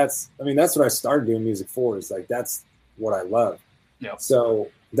 obviously, because that's what I started doing music for. Is like that's what I love. Yeah. So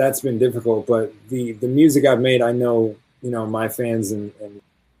that's been difficult, but the music I've made, I know my fans and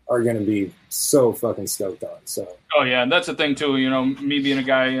are going to be so fucking stoked on. So. Oh yeah, and that's the thing too. Me being a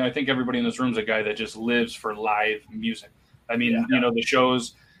guy, I think everybody in this room is a guy that just lives for live music. I mean, the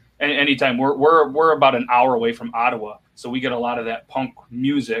shows. Anytime we're about an hour away from Ottawa, so we get a lot of that punk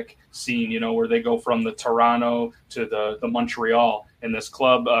music scene. Where they go from the Toronto to the Montreal, and this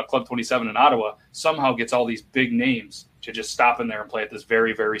club, Club 27 in Ottawa, somehow gets all these big names to just stop in there and play at this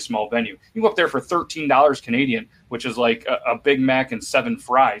very, very small venue. You go up there for $13 Canadian, which is like a Big Mac and 7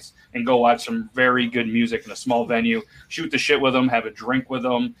 fries, and go watch some very good music in a small venue, shoot the shit with them, have a drink with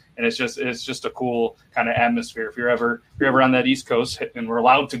them. And it's just a cool kind of atmosphere. If you're ever on that East Coast and we're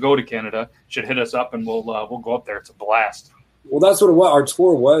allowed to go to Canada, should hit us up and we'll go up there. It's a blast. Well, that's what our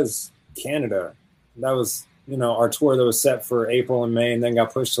tour was, Canada. That was, our tour that was set for April and May, and then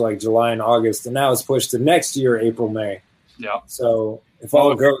got pushed to like July and August, and now it's pushed to next year, April, May. Yeah. So if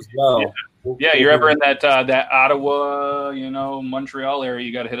all goes well. Yeah, you're ever in that Ottawa, Montreal area,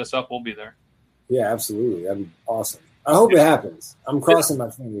 you got to hit us up. We'll be there. Yeah, absolutely. That'd be awesome. I hope it happens. I'm crossing my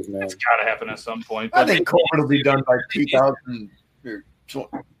fingers, man. It's got to happen at some point. I think COVID will be done by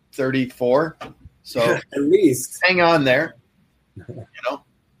 2034. So at least hang on there.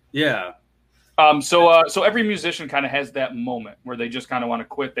 Yeah. So every musician kind of has that moment where they just kind of want to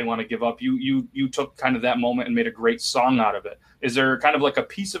quit. They want to give up. You took kind of that moment and made a great song out of it. Is there kind of like a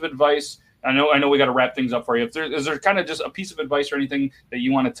piece of advice? I know we got to wrap things up for you. Is there kind of just a piece of advice or anything that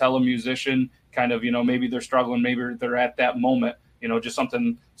you want to tell a musician? Kind of, maybe they're struggling, maybe they're at that moment. Just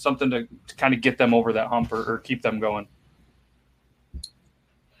something to kind of get them over that hump or keep them going.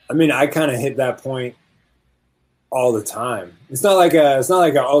 I mean, I kind of hit that point all the time. It's not like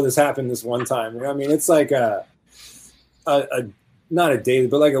oh, this happened this one time. I mean, it's like a not a daily,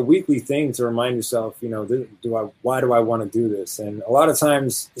 but like a weekly thing to remind yourself, why do I want to do this? And a lot of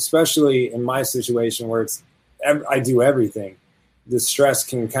times, especially in my situation where I do everything, the stress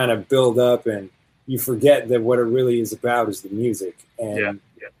can kind of build up and you forget that what it really is about is the music. And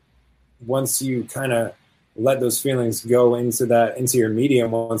once you kind of let those feelings go into your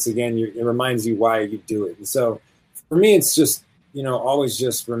medium, once again, it reminds you why you do it. And so for me, it's just, always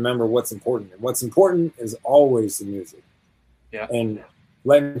just remember what's important. And what's important is always the music. Yeah. And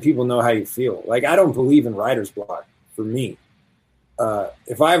letting people know how you feel. Like, I don't believe in writer's block for me.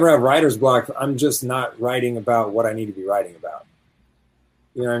 If I ever have writer's block, I'm just not writing about what I need to be writing about.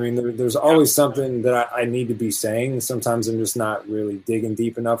 You know what I mean? There's always something that I need to be saying. Sometimes I'm just not really digging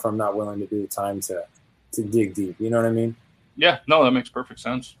deep enough. I'm not willing to do the time to dig deep. You know what I mean? Yeah, no, that makes perfect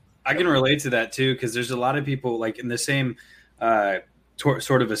sense. I can relate to that too, because there's a lot of people like in the same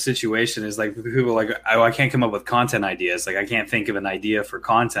sort of a situation is like people like, oh, I can't come up with content ideas. Like I can't think of an idea for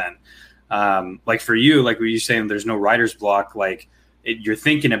content. Like for you, like were you saying there's no writer's block, like you're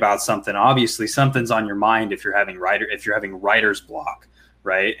thinking about something. Obviously something's on your mind if you're having writer's block.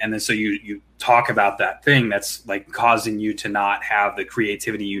 Right. And then so you talk about that thing that's like causing you to not have the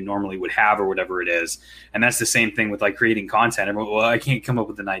creativity you normally would have or whatever it is. And that's the same thing with like creating content. Everyone, well, I can't come up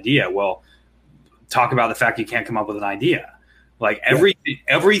with an idea. Well, talk about the fact you can't come up with an idea. Like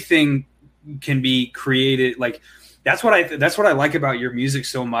everything can be created. Like that's what I like about your music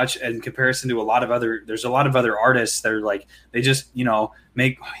so much in comparison to there's a lot of other artists that are like, they just,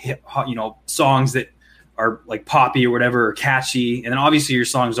 make, songs that are like poppy or whatever, or catchy. And then obviously your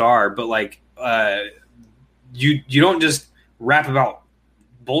songs are, but like, you don't just rap about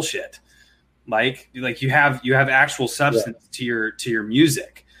bullshit. Like you have actual substance to your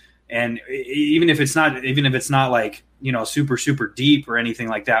music. And even if it's not like, super, super deep or anything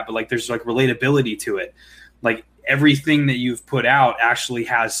like that, but like, there's like relatability to it. Like everything that you've put out actually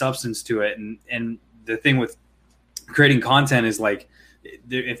has substance to it. And the thing with creating content is like,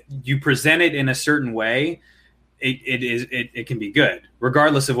 if you present it in a certain way, it can be good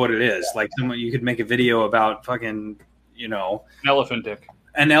regardless of what it is. Like you could make a video about fucking, an elephant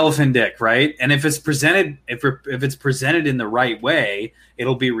dick, right? And if it's presented, if it's presented in the right way,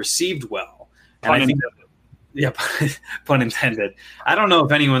 it'll be received well. And I think, pun intended. I don't know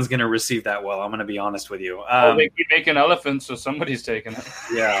if anyone's going to receive that well. I'm going to be honest with you. They keep making elephants, so somebody's taking it.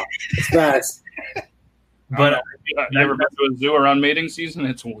 Yeah, it's fast. But you ever been to a zoo around mating season?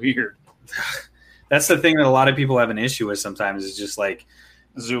 It's weird. That's the thing that a lot of people have an issue with sometimes is just like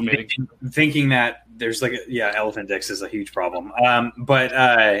zoo mating. Thinking that there's like, elephant dicks is a huge problem.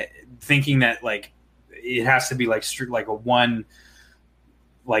 But thinking that like it has to be like a one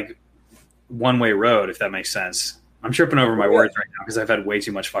way road, if that makes sense. I'm tripping over my words right now because I've had way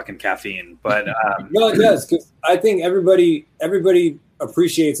too much fucking caffeine. But no, it does, because I think everybody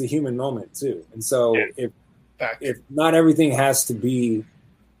appreciates a human moment too. And so if not everything has to be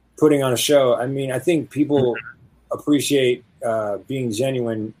putting on a show, I mean, I think people appreciate being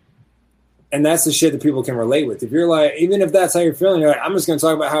genuine And that's the shit that people can relate with. If you're like, even if that's how you're feeling, you're like, I'm just going to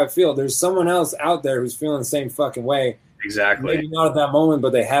talk about how I feel. There's someone else out there who's feeling the same fucking way. Exactly. Maybe not at that moment,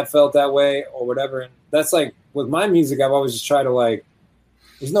 but they have felt that way or whatever. And that's like with my music, I've always just tried to like,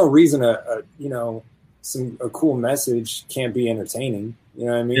 there's no reason a cool message can't be entertaining. You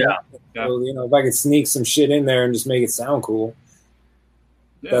know what I mean? Yeah. So, if I could sneak some shit in there and just make it sound cool,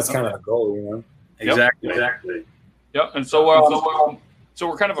 that's kind of the goal, Exactly. Yep. And so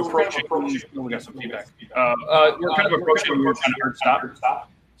we're kind of approaching. We got some feedback. We're kind of approaching. We're kind of hard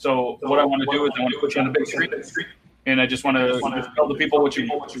stop. So what I want to do is I want to put you on the big screen, and I just want to tell the people where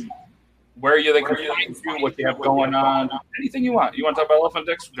they can find you, what you have going on, anything you want. You want to talk about elephant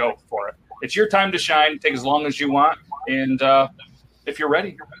dicks? Go for it. It's your time to shine. Take as long as you want, and if you're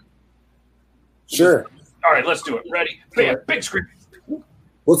ready, sure. All right, let's do it. Ready? Bam, big screen.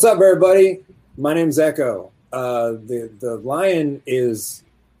 What's up, everybody? My name's Ekoh. The lion is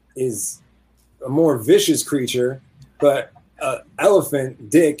a more vicious creature, but elephant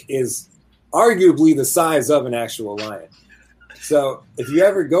dick is arguably the size of an actual lion. So if you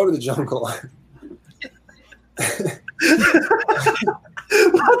ever go to the jungle,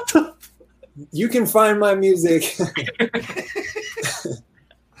 you can find my music.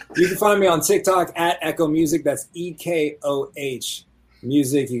 You can find me on TikTok at Ekoh Music. That's EKOH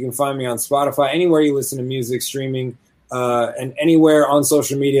Music. You can find me on Spotify, anywhere you listen to music streaming, and anywhere on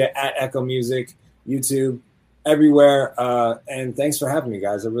social media at Ekoh Music, YouTube, everywhere. And thanks for having me,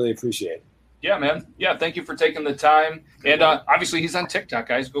 guys. I really appreciate it. Yeah, man. Yeah, thank you for taking the time. And obviously, he's on TikTok,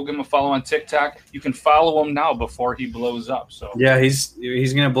 guys. Go give him a follow on TikTok. You can follow him now before he blows up. So yeah, he's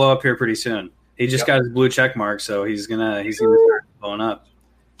gonna blow up here pretty soon. He just got his blue check mark, so he's gonna start blowing up.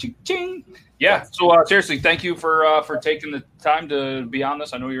 Ching. Yeah. So seriously, thank you for taking the time to be on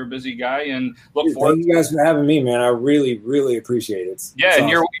this. I know you're a busy guy, and forward. Thank you guys for having me, man. I really, really appreciate it. Yeah, and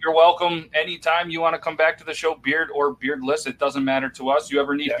awesome. You're welcome anytime you want to come back to the show, beard or beardless. It doesn't matter to us. You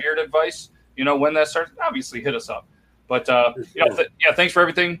ever need beard advice? When that starts, obviously hit us up. But thanks for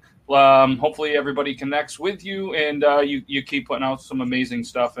everything. Hopefully everybody connects with you, and you keep putting out some amazing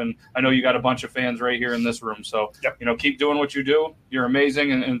stuff. And I know you got a bunch of fans right here in this room. So keep doing what you do. You're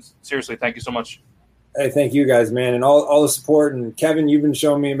amazing, and seriously, thank you so much. Hey, thank you guys, man, and all the support. And Kevin, you've been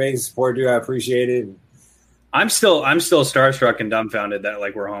showing me amazing support, dude. I appreciate it. I'm still starstruck and dumbfounded that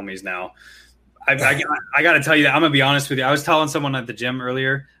we're homies now. I got to tell you that I'm gonna be honest with you. I was telling someone at the gym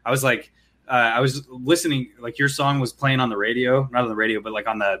earlier. I was like. I was listening, your song was playing on the radio, not on the radio, but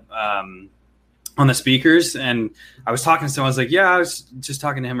on the speakers. And I was talking to someone. I was like, yeah, I was just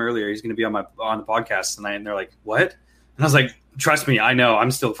talking to him earlier. He's going to be on the podcast tonight. And they're like, what? And I was like, trust me, I know. I'm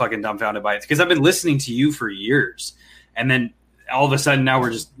still fucking dumbfounded by it because I've been listening to you for years. And then all of a sudden now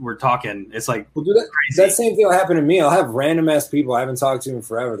we're talking. It's like, that same thing will happen to me. I'll have random ass people I haven't talked to in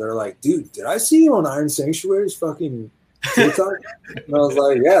forever. They're like, dude, did I see you on Iron Sanctuary's fucking TikTok? And I was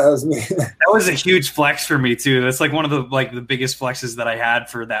like, yeah, that was me. That was a huge flex for me too. That's one of the biggest flexes that I had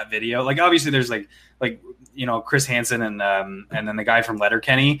for that video. Obviously there's Chris Hansen and then the guy from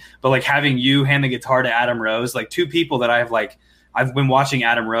Letterkenny, but having you hand the guitar to Adam Rose, two people that I've been watching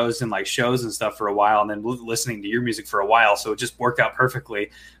Adam Rose in shows and stuff for a while, and then listening to your music for a while, so it just worked out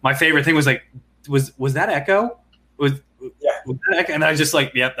perfectly. My favorite thing was was that Ekoh? Was that Ekoh? And I was just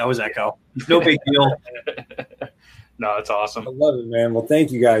yep, that was Ekoh. No big deal. No, it's awesme. I love it, man. Well,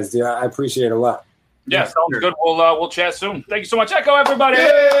 thank you guys, dude. I appreciate it a lot. Yeah, sounds good. We'll chat soon. Thank you so much, Ekoh, everybody.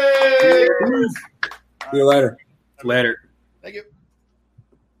 See you later. Later. Thank you.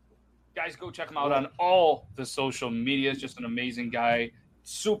 Guys, go check him out on all the social media. Just an amazing guy,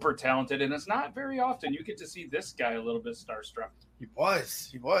 super talented, and it's not very often you get to see this guy a little bit starstruck. He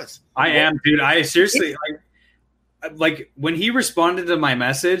was. I am, dude. I seriously when he responded to my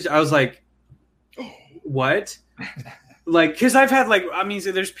message, I was like, what? Because I've had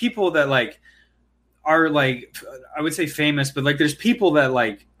there's people that are I would say famous, but there's people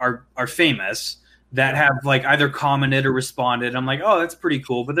that are famous that have either commented or responded. I'm like, oh, that's pretty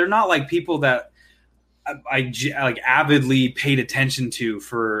cool, but they're not people that I avidly paid attention to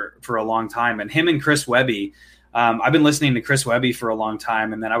for a long time. And him and Chris Webby, I've been listening to Chris Webby for a long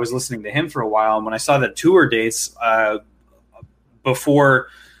time, and then I was listening to him for a while. And when I saw the tour dates before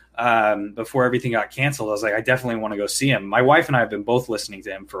everything got canceled, I was like, I definitely want to go see him. My wife and I have been both listening to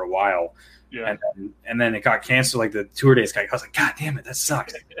him for a while. Yeah. And then it got canceled, the tour dates I was like, God damn it, that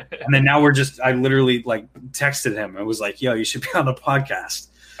sucks. And then now I literally texted him and was like, yo, you should be on the podcast.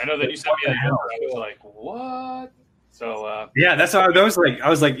 I know that you sent me that number. I was like, what? So yeah, that's how I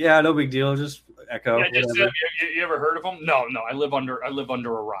was like, yeah, no big deal. Just Ekoh. Yeah, just, whatever. you ever heard of him? No. I live under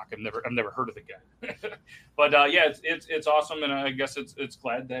a rock. I've never heard of the guy. But yeah, it's awesome, and I guess it's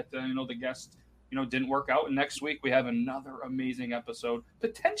glad that the guest didn't work out. And next week we have another amazing episode,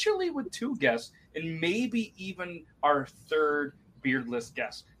 potentially with 2 guests, and maybe even our 3rd beardless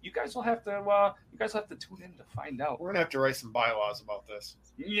guest. You guys will have to tune in to find out. We're gonna have to write some bylaws about this.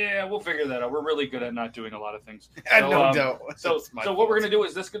 Yeah, we'll figure that out. We're really good at not doing a lot of things. No doubt. So what we're gonna do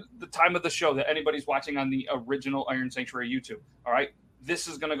is the time of the show that anybody's watching on the original Iron Sanctuary YouTube. All right, this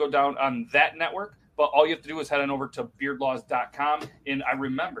is gonna go down on that network, but all you have to do is head on over to beardlaws.com. And I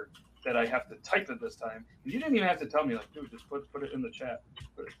remembered that I have to type it this time. And you didn't even have to tell me, like, dude, just put it in the chat.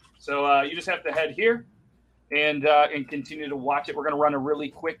 So you just have to head here and continue to watch it. We're going to run a really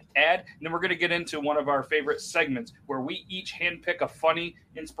quick ad, and then we're going to get into one of our favorite segments where we each handpick a funny,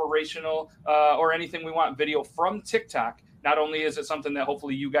 inspirational, or anything we want video from TikTok. Not only is it something that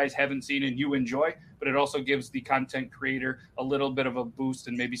hopefully you guys haven't seen and you enjoy, but it also gives the content creator a little bit of a boost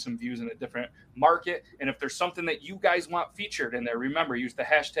and maybe some views in a different market. And if there's something that you guys want featured in there, remember, use the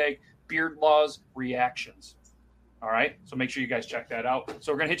hashtag BeardLawsReactions. All right, so make sure you guys check that out.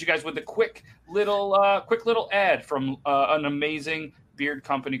 So we're gonna hit you guys with a quick little ad from an amazing beard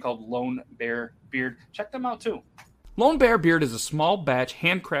company called Lone Bear Beard. Check them out too. Lone Bear Beard is a small batch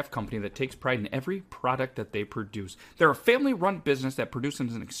handcraft company that takes pride in every product that they produce. They're a family-run business that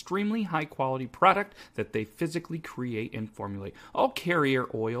produces an extremely high-quality product that they physically create and formulate. All carrier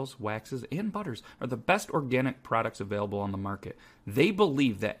oils, waxes, and butters are the best organic products available on the market. They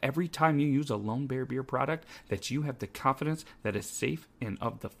believe that every time you use a Lone Bear Beard product, that you have the confidence that it's safe and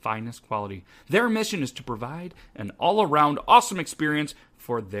of the finest quality. Their mission is to provide an all-around awesome experience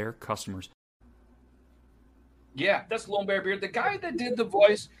for their customers. Yeah, that's Lone Bear Beard. The guy that did the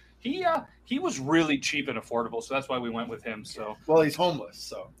voice, he was really cheap and affordable, so that's why we went with him. So well, he's homeless,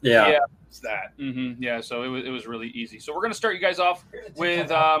 so yeah. It's that. Mm-hmm. Yeah, so it was really easy. So we're gonna start you guys off with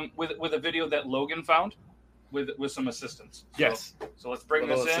a video that Logan found with some assistance. Yes. So let's bring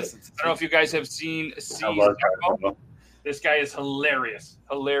this in. I don't know if you guys have seen this guy is hilarious.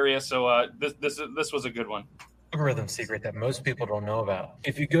 So this was a good one. Algorithm secret that most people don't know about.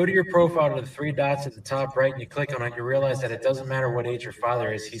 If you go to your profile to the 3 dots at the top right and you click on it, you realize that it doesn't matter what age your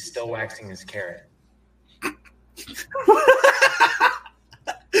father is, he's still waxing his carrot.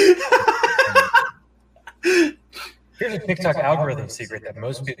 Here's a TikTok algorithm secret that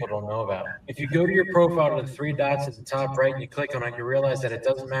most people don't know about. If you go to your profile to the 3 dots at the top right and you click on it, you realize that it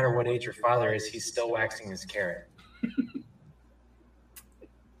doesn't matter what age your father is, he's still waxing his carrot.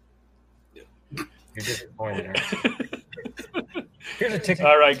 You're disappointed, right? Here's a TikTok.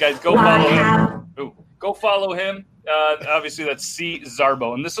 All right, guys, go follow him. Ooh, go follow him. Obviously, that's C.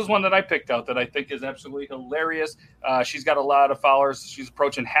 Zarbo. And this is one that I picked out that I think is absolutely hilarious. She's got a lot of followers. She's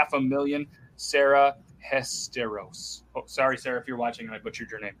approaching 500,000. Sarah Hesteros. Oh, sorry, Sarah, if you're watching and I butchered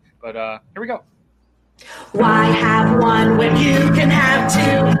your name. But here we go. Why have one when you can have 2?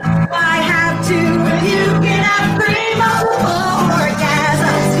 Why have 2 when you can have 3 multiple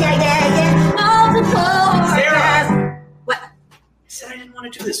orgasms? Yeah. Sarah! What? I said I didn't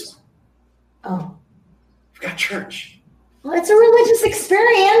want to do this one. Oh. I've got church. Well, it's a religious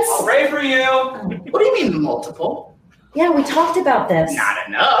experience. I'll pray for you. What do you mean multiple? Yeah, we talked about this. Not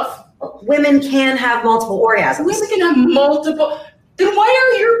enough. Women can have multiple orgasms. Women can have multiple. Then why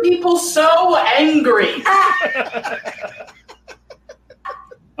are your people so angry?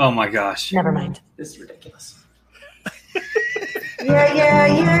 Oh my gosh. Never mind. This is ridiculous.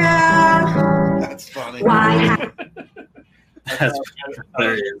 Yeah. That's funny. Why? That's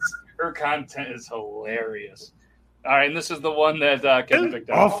hilarious. Her content is hilarious. All right, and this is the one that Kevin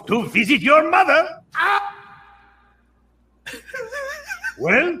picked up. Off to visit your mother.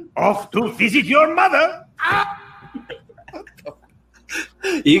 Well, off to visit your mother.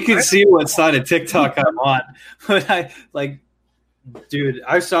 You can see what side of TikTok I'm on. But I dude,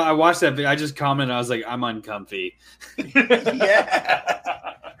 I watched that video. I just commented. I was like, I'm uncomfy. Yeah.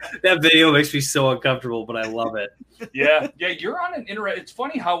 That video makes me so uncomfortable, but I love it. Yeah, you're on an internet. It's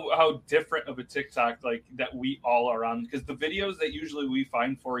funny how different of a TikTok like that we all are on, because the videos that usually we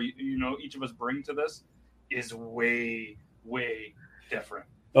find for each of us bring to this is way different.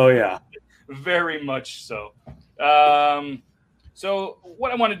 Oh yeah, very much so. So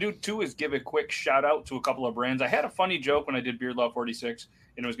what I want to do too is give a quick shout out to a couple of brands. I had a funny joke when I did Beard Law 46,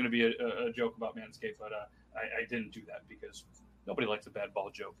 and it was going to be a joke about Manscaped, but I didn't do that because nobody likes a bad ball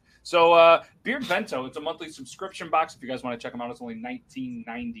joke. So Beard Vento, it's a monthly subscription box. If you guys want to check them out, it's only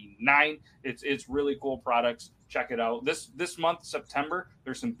 $19.99. It's really cool products. Check it out. This month, September,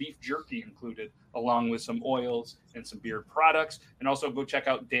 there's some beef jerky included, along with some oils and some beard products. And also go check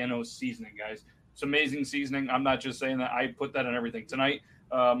out Dano's Seasoning, guys. It's amazing seasoning. I'm not just saying that. I put that on everything. Tonight,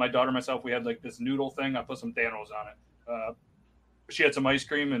 my daughter and myself, we had like this noodle thing. I put some Danos on it. She had some ice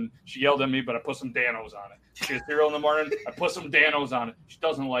cream and she yelled at me, but I put some Danos on it. She had cereal in the morning. I put some Danos on it. She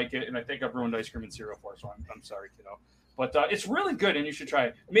doesn't like it, and I think I've ruined ice cream and cereal for her, so I'm sorry, kiddo. But it's really good, and you should try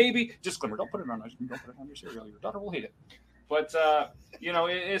it. Maybe, disclaimer, don't put it on ice cream. Don't put it on your cereal. Your daughter will hate it. But,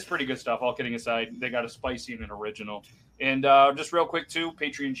 it's pretty good stuff. All kidding aside, they got a spicy and an original. And just real quick, too,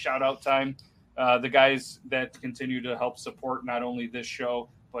 Patreon shout-out time. The guys that continue to help support not only this show,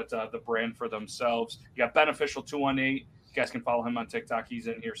 but the brand for themselves. You got Beneficial 218. You guys can follow him on TikTok. He's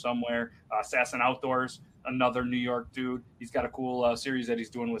in here somewhere. Assassin Outdoors, another New York dude. He's got a cool series that he's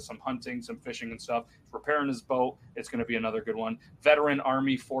doing with some hunting, some fishing and stuff. He's repairing his boat. It's going to be another good one. Veteran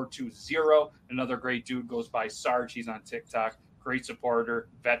Army 420, another great dude, goes by Sarge. He's on TikTok. Great supporter,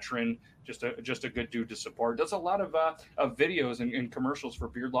 veteran, just a good dude to support. Does a lot of videos and commercials for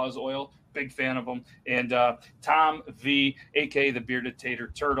Beard Laws Oil. Big fan of him. And Tom V, a.k.a. the Bearded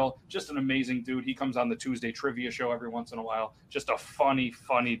Tater Turtle, just an amazing dude. He comes on the Tuesday trivia show every once in a while. Just a funny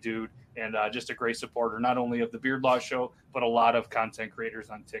dude, and just a great supporter, not only of the Beard Laws show, but a lot of content creators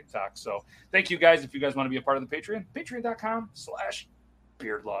on TikTok. So thank you guys. If you guys want to be a part of the Patreon,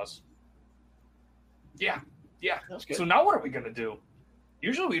 patreon.com/beardlaws. Yeah. So now what are we going to do?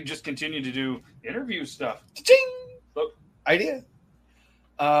 Usually we just continue to do interview stuff. Cha-ching! Look, idea.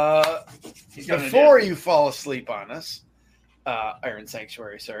 Before you fall asleep on us, Iron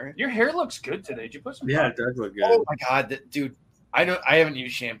Sanctuary, sir. Your hair looks good today. Did you put some? Yeah, it does look good. Oh my god, dude! I haven't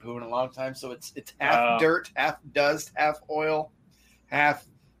used shampoo in a long time, so it's half dirt, half dust, half oil, half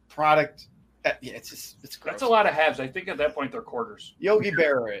product. Yeah, it's gross. That's a lot of halves. I think at that point they're quarters. Yogi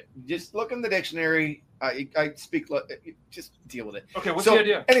Berra it. Just look in the dictionary. I speak. Just deal with it. Okay, what's the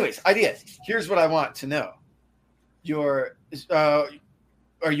idea? Anyways, idea. Here's what I want to know. Are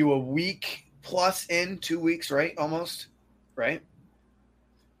you a week plus in? 2 weeks, right? Almost, right?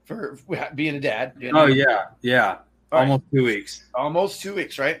 For being a dad. Yeah. Almost 2 weeks. Almost 2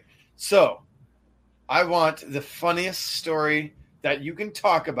 weeks, right? So, I want the funniest story that you can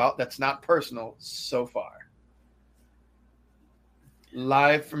talk about that's not personal so far.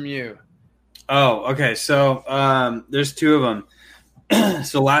 Live from you. Oh, okay. So there's two of them.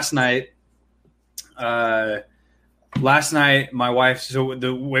 So last night, my wife. So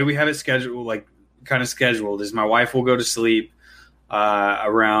the way we have it scheduled, is my wife will go to sleep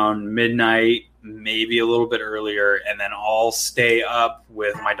around midnight, maybe a little bit earlier, and then I'll stay up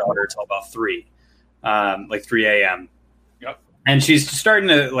with my daughter till about 3 a.m. Yep. And she's starting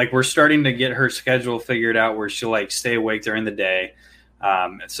to we're starting to get her schedule figured out where she'll stay awake during the day.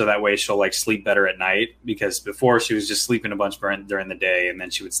 So that way she'll sleep better at night, because before she was just sleeping a bunch during the day and then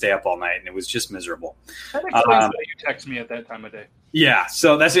she would stay up all night and it was just miserable. That explains why you text me at that time of day. Yeah.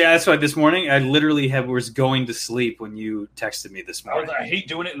 So that's why this morning I literally was going to sleep when you texted me this morning. I hate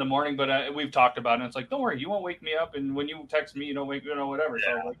doing it in the morning, but we've talked about it. And it's like, don't worry, you won't wake me up. And when you text me, you don't wake, whatever. Yeah.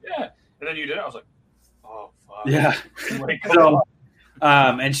 So I was like, yeah. And then you did it. I was like, oh, fuck. Yeah. So,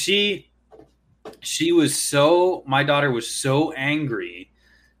 and she was my daughter was so angry,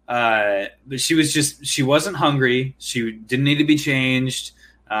 but she wasn't hungry. She didn't need to be changed.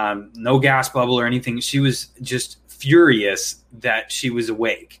 No gas bubble or anything. She was just furious that she was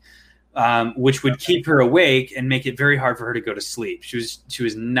awake, which would keep her awake and make it very hard for her to go to sleep. She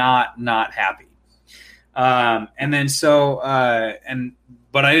was not happy. And then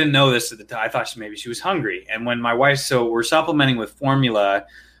but I didn't know this at the time. I thought maybe she was hungry. And when my wife, so we're supplementing with formula,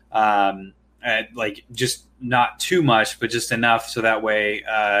 just not too much, but just enough so that way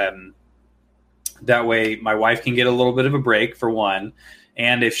my wife can get a little bit of a break, for one.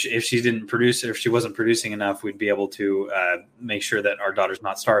 And if she didn't produce, if she wasn't producing enough, we'd be able to make sure that our daughter's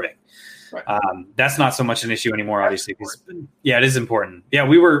not starving. Right. That's not so much an issue anymore, obviously. Yeah, it is important. Yeah,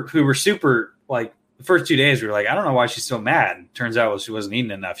 we were super, the first 2 days we were like, I don't know why she's so mad. Turns out she wasn't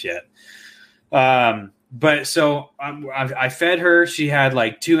eating enough yet. But so I fed her. She had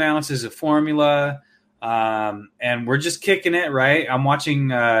 2 ounces of formula, and we're just kicking it, right? I'm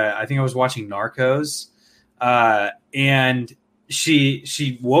watching. I think I was watching Narcos, and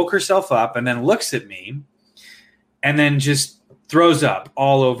she woke herself up and then looks at me, and then just throws up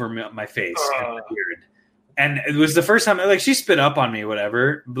all over my face and my beard. And it was the first time, she spit up on me,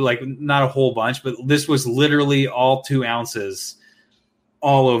 whatever, but not a whole bunch, but this was literally all 2 ounces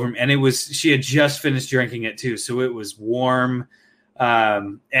all over me. And she had just finished drinking it too. So it was warm.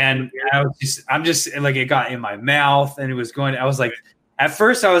 And I'm just it got in my mouth and it was going, I was at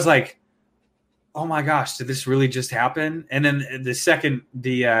first I was like, oh my gosh, did this really just happen? And then the second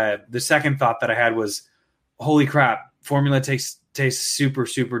thought that I had was, holy crap, formula tastes super,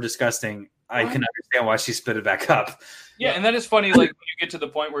 super disgusting. I can understand why she spit it back up. Yeah, and then it's funny, like, when you get to the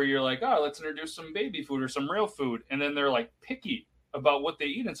point where you're like, oh, let's introduce some baby food or some real food, and then they're, like, picky about what they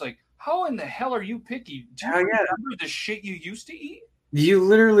eat. And it's like, how in the hell are you picky? Do you remember the shit you used to eat?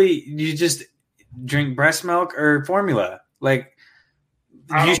 You just drink breast milk or formula. Like,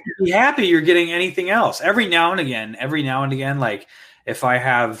 you should be happy you're getting anything else. Every now and again, like, if I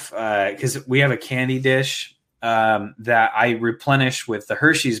have, because we have a candy dish that I replenish with the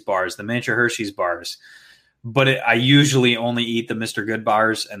Hershey's bars, the miniature Hershey's bars. But I usually only eat the Mr. Good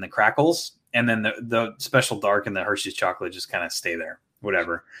bars and the crackles, and then the special dark and the Hershey's chocolate just kind of stay there,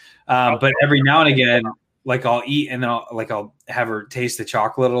 whatever. But every now and again, like I'll eat and then I'll have her taste the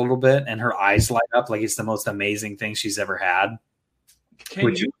chocolate a little bit, and her eyes light up like it's the most amazing thing she's ever had.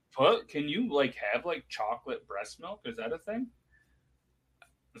 Can you like have like chocolate breast milk? Is that a thing?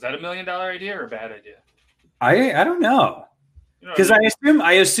 Is that $1 million idea or a bad idea? I don't know. Because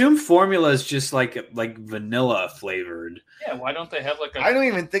I assume formula is just like vanilla flavored. Yeah, why don't they have like I don't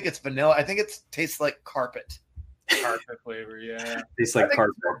even think it's vanilla. I think it tastes like carpet. Carpet flavor, yeah. Tastes like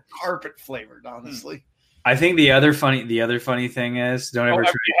carpet. Carpet flavored, honestly. I think the other funny thing is you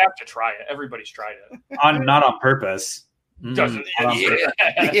have to try it. Everybody's tried it. Not on purpose. Doesn't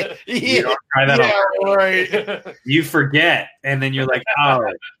You don't try that on purpose. Right. You forget, and then you're like,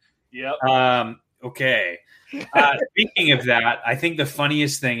 oh, yep. Okay. Speaking of that, I think the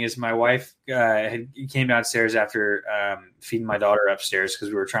funniest thing is my wife came downstairs after feeding my daughter upstairs because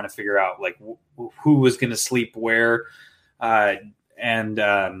we were trying to figure out like who was going to sleep where,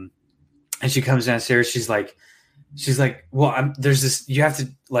 and she comes downstairs. She's like, well, there's this. You have to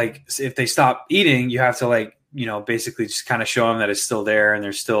like if they stop eating, you have to like basically just kind of show them that it's still there and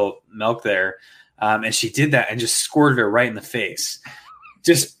there's still milk there. And she did that and just squirted her right in the face,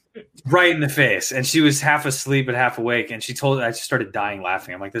 just. Right in the face, and she was half asleep but half awake, and I just started dying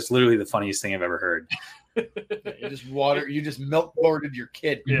laughing. I'm like, that's literally the funniest thing I've ever heard. You just milk boarded your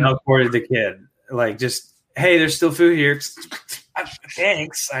kid. Milk boarded the kid. Like, just, hey, there's still food here.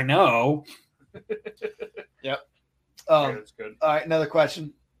 Thanks, I know. Yep. That's good. All right, another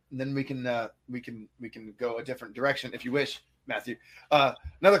question, and then we can go a different direction if you wish, Matthew.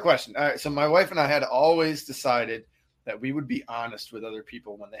 Another question. All right, so my wife and I had always decided that we would be honest with other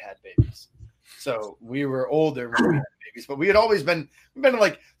people when they had babies. So we were older when we had babies, but we had always we've been to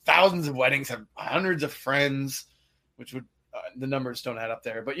like thousands of weddings, have hundreds of friends, which would the numbers don't add up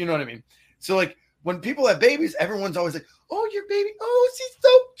there, but you know what I mean. So like when people have babies, everyone's always like, "Oh, your baby! Oh, he's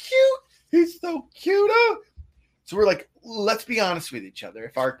so cute! He's so cute!" Oh. So we're like, let's be honest with each other.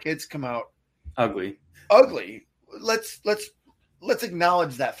 If our kids come out ugly, let's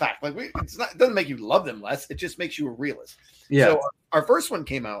acknowledge that fact. Like it doesn't make you love them less. It just makes you a realist. Yeah. So our first one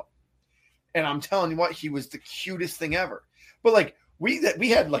came out, and I'm telling you what, he was the cutest thing ever. But like we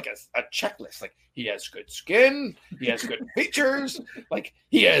had like a checklist. Like he has good skin, he has good features, like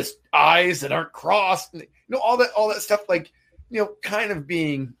he has eyes that aren't crossed, all that stuff. Like kind of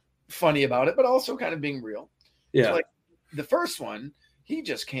being funny about it, but also kind of being real. Yeah. So like the first one, he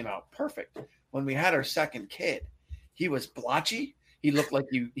just came out perfect. When we had our second kid, he was blotchy. He looked like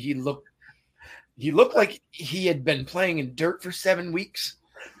he looked like he had been playing in dirt for 7 weeks.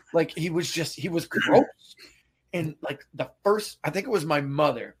 Like he was gross. And like I think it was my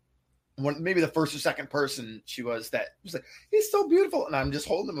mother, maybe the first or second person she was like, he's so beautiful. And I'm just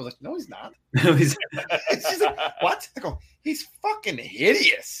holding him. I was like, no, he's not. She's like, what? I go, he's fucking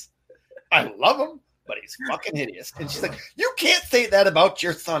hideous. I love him, but he's fucking hideous. And she's like, you can't say that about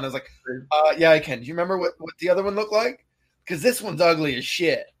your son. I was like, yeah, I can. Do you remember what the other one looked like? Because this one's ugly as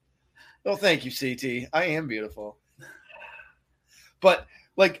shit. Oh, thank you, CT. I am beautiful. But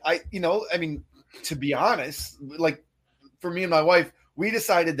like, to be honest, like for me and my wife, we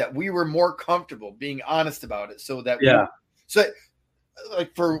decided that we were more comfortable being honest about it. So that,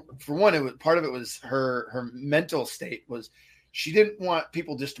 like for one, it was part of it was her mental state was she didn't want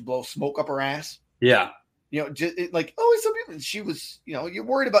people just to blow smoke up her ass. Yeah. Just like, oh, it's so beautiful. She was, you're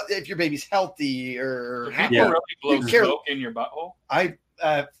worried about if your baby's healthy or happy. Really blow smoke in your butthole?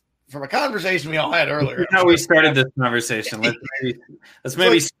 From a conversation we all had earlier. How we started this conversation. Let's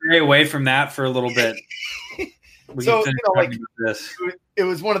maybe stray away from that for a little bit. So it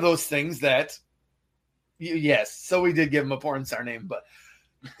was one of those things that, yes. So we did give him a porn star name, but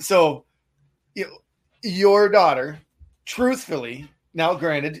so your daughter, truthfully. Now,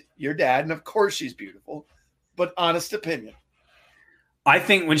 granted, your dad, and of course she's beautiful, but honest opinion. I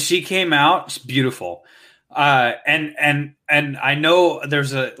think when she came out, she's beautiful. And I know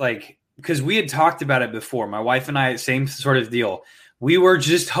there's because we had talked about it before. My wife and I, same sort of deal. We were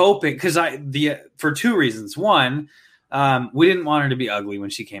just hoping for two reasons. One, We didn't want her to be ugly when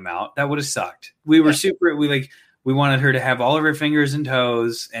she came out. That would have sucked. We were we wanted her to have all of her fingers and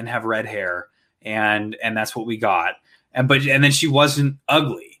toes and have red hair, and that's what we got. And then she wasn't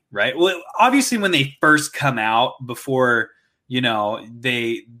ugly, right? Well, obviously when they first come out, before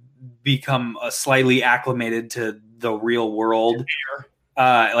they become slightly acclimated to the real world,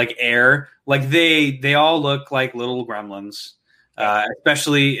 like air, like they all look like little gremlins.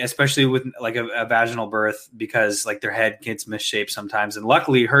 Especially with like a vaginal birth, because like their head gets misshaped sometimes, and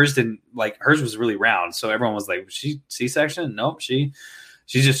luckily hers didn't. Like hers was really round, so everyone was like, "She C-section? Nope, she's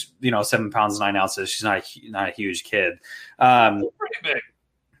just 7 pounds 9 ounces. She's not a huge kid." Pretty big.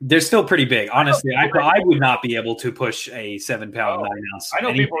 They're still pretty big, honestly. I would not be able to push a 7 pound 9 ounce. I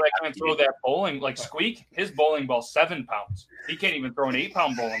know people that can't throw that bowling, like Squeak. His bowling ball's 7 pounds. He can't even throw an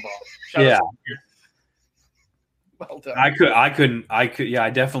 8-pound bowling ball. Shout out to him. Well done. I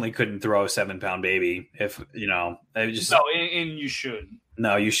definitely couldn't throw a 7 pound baby if and you should.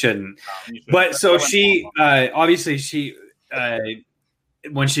 No, you shouldn't. But so she obviously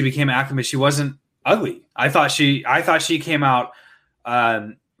when she became acclimated, she wasn't ugly. I thought she came out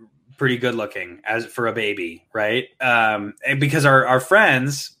pretty good looking as for a baby, right? And because our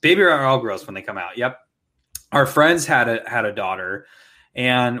friends, baby are all girls when they come out. Yep. Our friends had a daughter,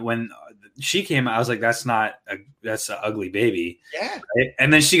 and when she came out, I was like, that's an ugly baby. Yeah. Right?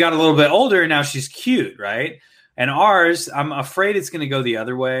 And then she got a little bit older, and now she's cute, right? And ours, I'm afraid it's going to go the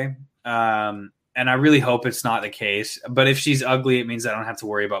other way. And I really hope it's not the case. But if she's ugly, it means I don't have to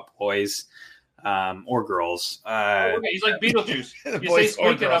worry about boys or girls. He's like Beetlejuice. You say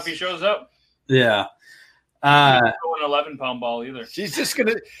Squeak enough, he shows up. Yeah. An 11-pound ball either. She's just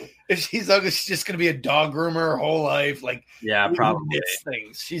if she's ugly, she's just gonna be a dog groomer her whole life. Like, yeah, probably knits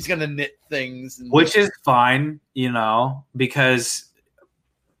things. She's gonna knit things, which is fine, because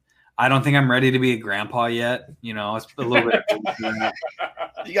I don't think I'm ready to be a grandpa yet. It's a little bit.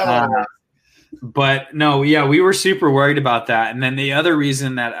 You got but no, yeah, we were super worried about that. And then the other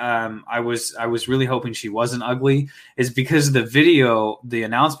reason that I was really hoping she wasn't ugly is because of the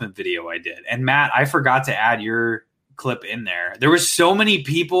announcement video I did. And Matt, I forgot to add your clip in there. There were so many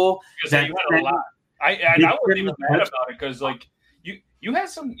people that you had a lot. I wasn't even mad about it because like you got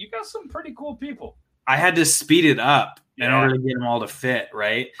some pretty cool people. I had to speed it up in order to get them all to fit,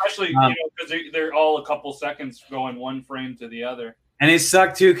 right? Especially because they're all a couple seconds going one frame to the other. And it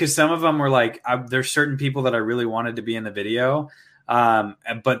sucked too, because some of them were like, there's certain people that I really wanted to be in the video,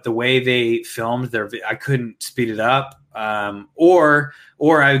 but the way they filmed I couldn't speed it up, or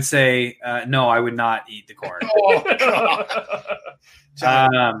I would say no, I would not eat the corn.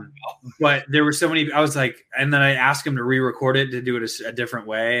 But there were so many. I was like, and then I asked them to re-record it to do it a different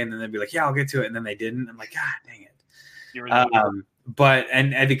way, and then they'd be like, "Yeah, I'll get to it," and then they didn't. I'm like, God dang it! But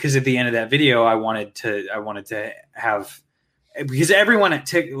because at the end of that video, I wanted to have. Because everyone at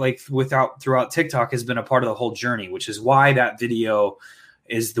throughout TikTok has been a part of the whole journey, which is why that video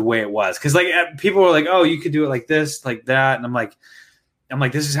is the way it was. Because like people were like, "Oh, you could do it like this, like that," and I'm like,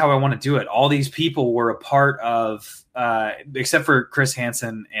 this is how I want to do it. All these people were a part of, except for Chris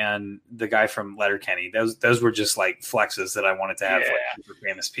Hansen and the guy from Letterkenny. Those were just like flexes that I wanted to have like super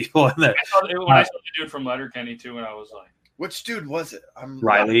famous people in there. I saw the dude from Letterkenny too, and I was like, which dude was it?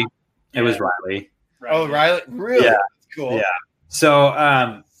 Riley. It was Riley. Oh, Riley, really? Yeah. Cool. Yeah.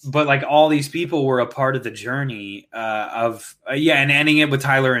 So, but like all these people were a part of the journey and ending it with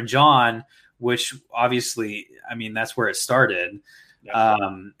Tyler and John, which obviously, I mean, that's where it started. Yeah.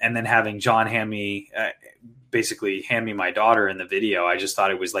 And then having John hand me my daughter in the video. I just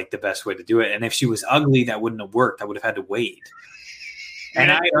thought it was like the best way to do it. And if she was ugly, that wouldn't have worked. I would have had to wait. And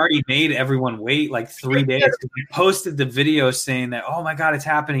I had already made everyone wait like 3 days. We posted the video saying that, oh my God, it's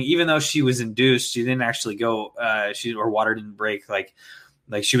happening. Even though she was induced, she didn't actually go, her water didn't break. Like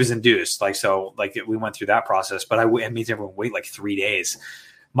she was induced. We went through that process, but I made everyone wait like 3 days.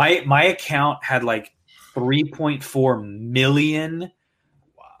 My account had like 3.4 million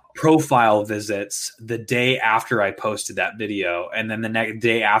profile visits the day after I posted that video. And then the next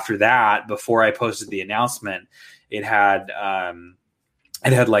day after that, before I posted the announcement, it had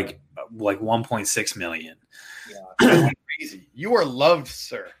like 1.6 million. Yeah, crazy. You are loved,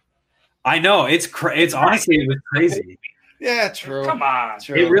 sir. I know it's honestly it was crazy. Yeah, true. Come on,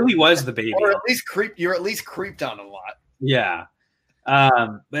 true. It really was the baby. Or at least you're at least creeped on a lot. Yeah.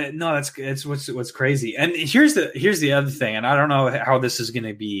 But no, it's what's crazy. And here's the other thing, and I don't know how this is going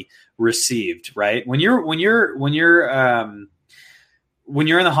to be received, right? When you're in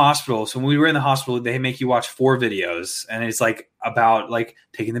the hospital, so when we were in the hospital, they make you watch 4 videos, and it's like about like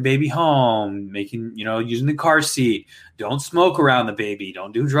taking the baby home, making, using the car seat, don't smoke around the baby,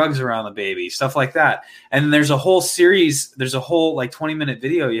 don't do drugs around the baby, stuff like that. And there's a whole like 20-minute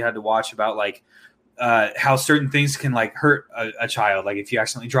video you had to watch about like how certain things can like hurt a child, like if you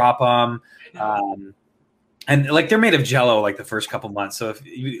accidentally drop them. And like they're made of Jello like the first couple months. So if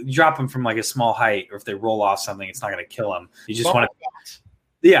you drop them from like a small height, or if they roll off something, it's not going to kill them. You just want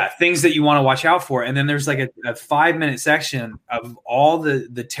to, things that you want to watch out for. And then there's like a 5-minute section of all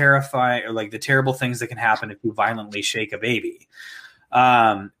the terrifying or like the terrible things that can happen if you violently shake a baby.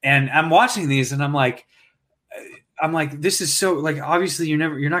 And I'm watching these and I'm like, this is so like, obviously you're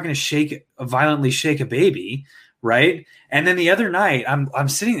not going to violently shake a baby. Right. And then the other night I'm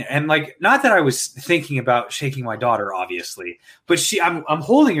sitting there and like, not that I was thinking about shaking my daughter, obviously, but I'm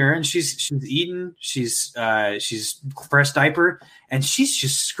holding her and she's eating, she's fresh diaper and she's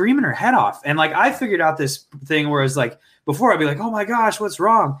just screaming her head off. And like, I figured out this thing where it's like, before I'd be like, oh my gosh, what's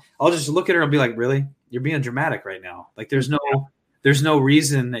wrong? I'll just look at her and be like, really? You're being dramatic right now. Like there's no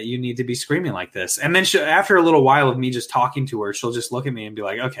reason that you need to be screaming like this. And then after a little while of me just talking to her, she'll just look at me and be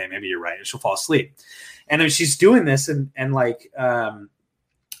like, okay, maybe you're right. And she'll fall asleep. And then she's doing this and like, I'm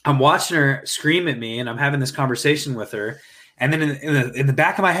watching her scream at me and I'm having this conversation with her. And then in the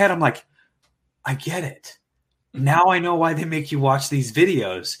back of my head, I'm like, I get it. Now I know why they make you watch these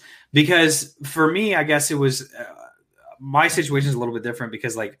videos, because for me, I guess it was, my situation is a little bit different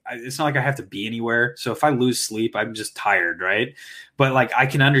because like, it's not like I have to be anywhere. So if I lose sleep, I'm just tired. Right. But like, I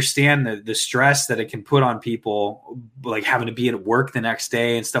can understand the stress that it can put on people, like having to be at work the next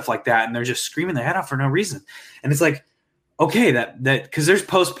day and stuff like that. And they're just screaming their head off for no reason. And it's like, okay, that, cause there's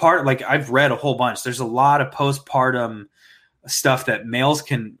postpartum, like I've read a whole bunch. There's a lot of postpartum stuff that males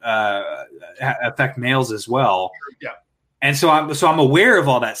can affect males as well. Yeah. And so I'm aware of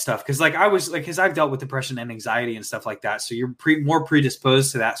all that stuff because like I was like, because I've dealt with depression and anxiety and stuff like that. So you're more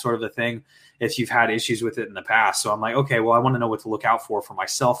predisposed to that sort of a thing if you've had issues with it in the past. So I'm like, okay, well, I want to know what to look out for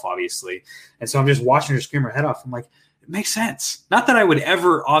myself, obviously. And so I'm just watching her scream her head off. I'm like, it makes sense. Not that I would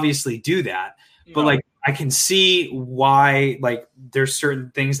ever obviously do that, but like I can see why like there's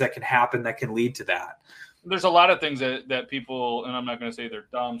certain things that can happen that can lead to that. There's a lot of things that people, and I'm not going to say they're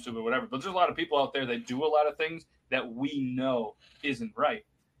dumb, stupid, whatever, but there's a lot of people out there that do a lot of things that we know isn't right.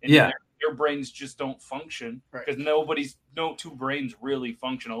 And their brains just don't function because no two brains really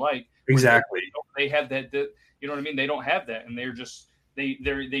function alike. Exactly. They have that, you know what I mean? They don't have that. And they're just, they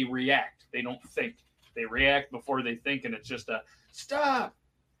react. They don't think. They react before they think. And it's just a stop.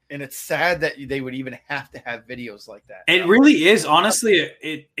 And it's sad that they would even have to have videos like that. It really is. Honestly,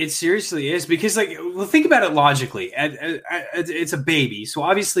 it seriously is because, like, well, think about it logically. It's a baby. So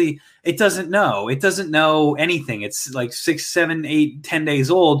obviously it doesn't know. It doesn't know anything. It's like 6, 7, 8, 10 days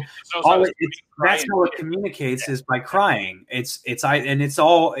old. That's how it communicates is by crying.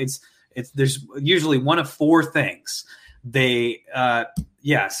 There's usually one of 4 things. It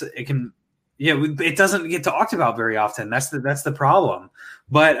can. Yeah, it doesn't get talked about very often. That's the problem.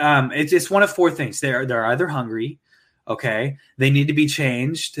 But it's one of 4 things. They're either hungry, okay, they need to be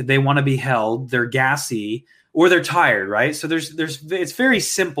changed, they want to be held, they're gassy, or they're tired, right? So it's very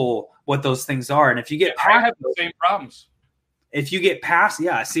simple what those things are. And if you get past, I have the same problems. If you get past,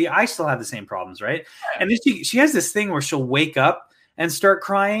 see, I still have the same problems, right? Yeah. And then she has this thing where she'll wake up and start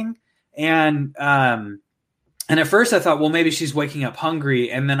crying, and at first I thought, well, maybe she's waking up hungry.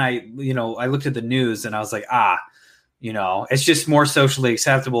 And then I looked at the news and I was like, it's just more socially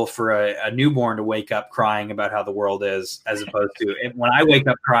acceptable for a newborn to wake up crying about how the world is, as opposed to when I wake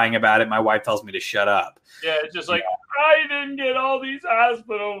up crying about it, my wife tells me to shut up. Yeah. It's just like, I didn't get all these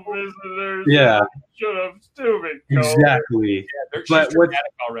hospital visitors. Yeah. Should have, stupid. Exactly. Yeah, but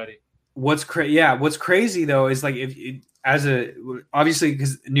already. What's crazy though, is like obviously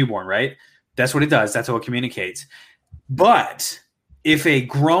because newborn, right? That's what it does. That's how it communicates. But if a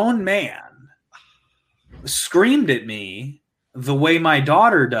grown man screamed at me the way my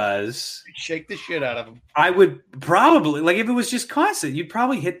daughter does, shake the shit out of him. I would probably, like, if it was just constant, you'd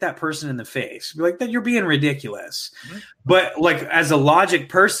probably hit that person in the face. Be like, that you're being ridiculous. Mm-hmm. But like, as a logic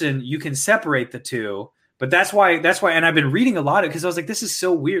person, you can separate the two. But that's why, and I've been reading a lot of it because I was like, this is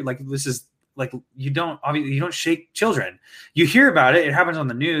so weird. Like, this is like, you don't shake children. You hear about it. It happens on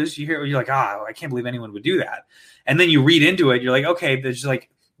the news. You're like, I can't believe anyone would do that. And then you read into it. You're like, okay,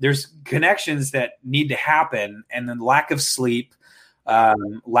 there's connections that need to happen. And then lack of sleep,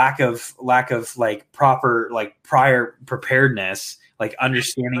 lack of like proper, like prior preparedness, like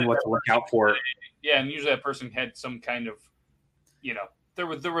understanding what to look out for. Yeah. And usually that person had some kind of, there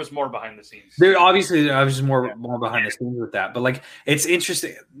was more behind the scenes. There obviously I was just more behind the scenes with that, but like it's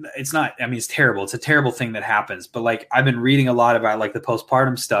interesting. It's not. I mean, it's terrible. It's a terrible thing that happens. But like I've been reading a lot about like the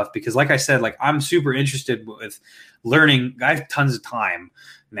postpartum stuff because, like I said, like I'm super interested with learning. I have tons of time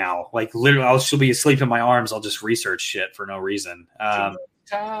now. Like literally, she'll be asleep in my arms. I'll just research shit for no reason.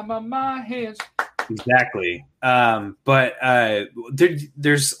 Time on my hands. Exactly. But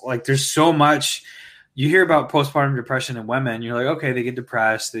there's so much. You hear about postpartum depression in women, you're like, okay, they get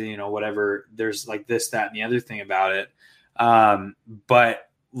depressed, whatever. There's like this, that, and the other thing about it. But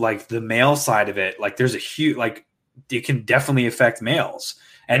like the male side of it, like there's a huge, like it can definitely affect males.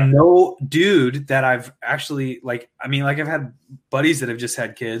 And no dude that I've actually I've had buddies that have just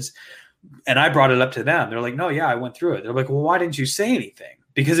had kids and I brought it up to them. They're like, no, yeah, I went through it. They're like, well, why didn't you say anything?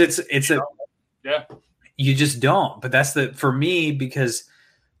 Because you just don't. But that's for me, because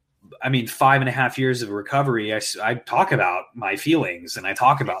 5.5 years of recovery, I talk about my feelings and I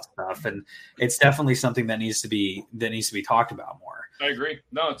talk about stuff, and it's definitely something that needs to be talked about more. I agree.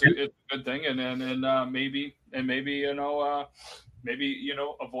 No, it's a good thing, and maybe a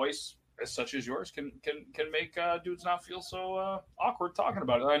voice as such as yours can make dudes not feel so awkward talking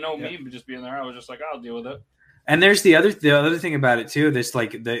about it. I know me just being there, I was just like, I'll deal with it. And there's the other thing about it too. This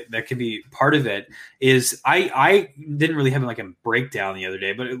that could be part of it is I didn't really have like a breakdown the other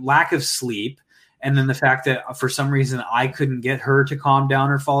day, but lack of sleep, and then the fact that for some reason I couldn't get her to calm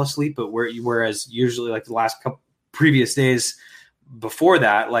down or fall asleep. But whereas usually like the last couple previous days before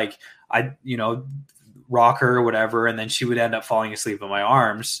that, like I rock her or whatever, and then she would end up falling asleep in my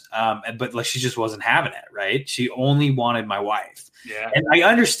arms. But like she just wasn't having it. Right? She only wanted my wife. Yeah. And I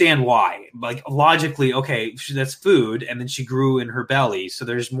understand why. Like logically, okay, that's food, and then she grew in her belly, so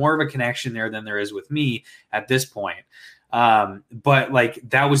there's more of a connection there than there is with me at this point. But like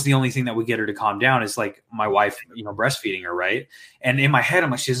that was the only thing that would get her to calm down is like my wife, breastfeeding her, right? And in my head, I'm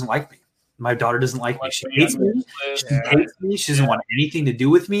like, she doesn't like me. My daughter doesn't like me. She hates me. She hates me. She doesn't want anything to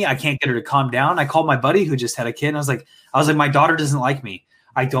do with me. I can't get her to calm down. I called my buddy who just had a kid, and I was like, my daughter doesn't like me.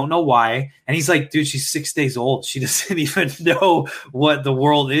 I don't know why. And he's like, dude, she's 6 days old. She doesn't even know what the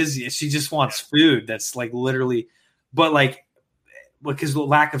world is. She just wants food. That's like literally, but like, because the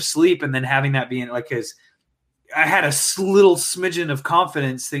lack of sleep and then having that being like, because I had a little smidgen of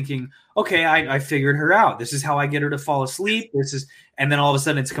confidence thinking, okay, I figured her out. This is how I get her to fall asleep. And then all of a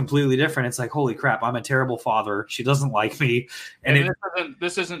sudden it's completely different. It's like, holy crap, I'm a terrible father. She doesn't like me. And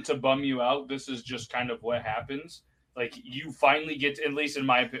this isn't to bum you out. This is just kind of what happens. Like you finally get, at least in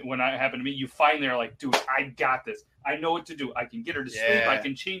my opinion, when it happened to me, you finally are like, dude, I got this. I know what to do. I can get her to sleep. I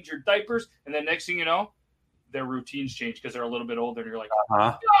can change your diapers. And then next thing you know, their routines change because they're a little bit older. And you're like,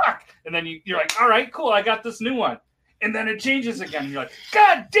 fuck. And then you're like, all right, cool. I got this new one. And then it changes again. And you're like,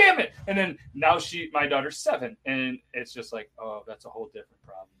 God damn it. And then now my daughter's 7. And it's just like, oh, that's a whole different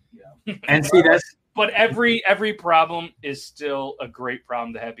problem. Yeah. And see, but every problem is still a great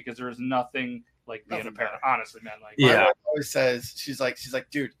problem to have because there is nothing like being a parent, honestly, man. Like, my wife always says, she's like,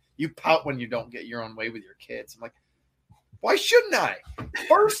 dude, you pout when you don't get your own way with your kids. I'm like, why shouldn't I?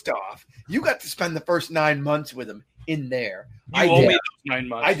 First off, you got to spend the first 9 months with them in there. You owe me those 9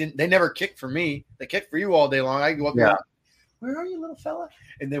 months. I didn't. They never kicked for me. They kicked for you all day long. I go up there, where are you, little fella?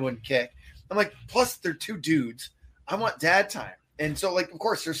 And they wouldn't kick. I'm like, plus they're 2 dudes. I want dad time. And so, like, of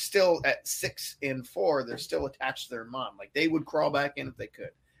course, they're still at 6 and 4. They're still attached to their mom. Like, they would crawl back in if they could.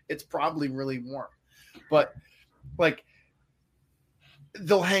 It's probably really warm, but like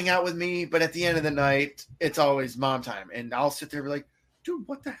they'll hang out with me. But at the end of the night, it's always mom time, and I'll sit there and be like, "Dude,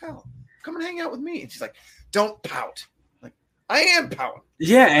 what the hell? Come and hang out with me." And she's like, "Don't pout." I'm like, I am pouting.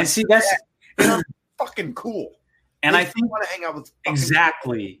 Yeah, and see that's fucking cool. And I think want to hang out with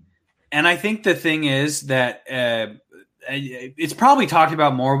exactly. Cool. And I think the thing is that it's probably talked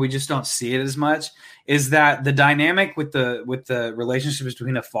about more. We just don't see it as much. Is that the dynamic with the relationships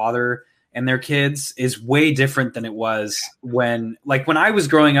between a father and their kids is way different than it was when I was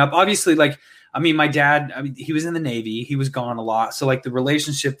growing up. Obviously, my dad, he was in the Navy. He was gone a lot. So like the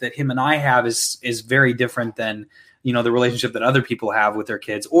relationship that him and I have is very different than, the relationship that other people have with their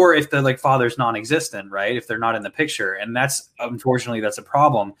kids, or if the father's non-existent, right? If they're not in the picture. And unfortunately that's a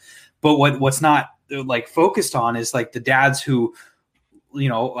problem. But what's not focused on is like the dads who,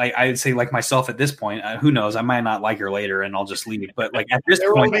 I would say like myself at this point, who knows, I might not like her later and I'll just leave. But like at this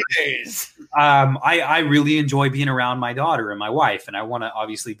point, I really enjoy being around my daughter and my wife, and I want to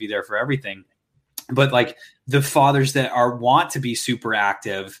obviously be there for everything. But like the fathers that want to be super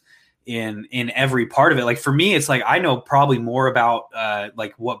active in every part of it. Like for me, it's like, I know probably more about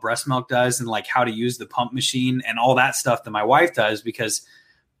like what breast milk does and like how to use the pump machine and all that stuff than my wife does, because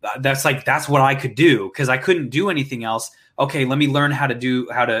that's what I could do because I couldn't do anything else. Okay, let me learn how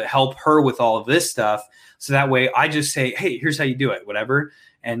to help her with all of this stuff. So that way I just say, hey, here's how you do it, whatever.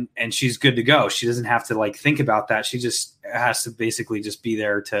 And she's good to go. She doesn't have to like think about that. She just has to basically just be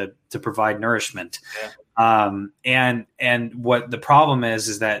there to provide nourishment. Yeah. And what the problem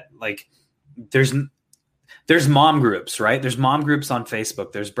is that like there's mom groups, right? There's mom groups on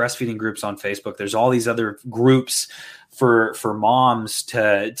Facebook. There's breastfeeding groups on Facebook. There's all these other groups for moms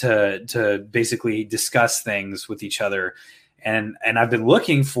to basically discuss things with each other. And I've been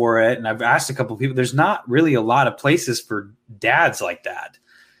looking for it, and I've asked a couple of people. There's not really a lot of places for dads like that.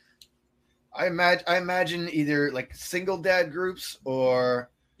 I imagine either like single dad groups or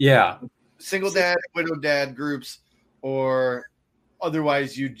single dad, widow dad groups, or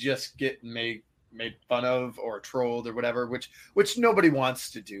otherwise you just get made fun of or trolled or whatever, which nobody wants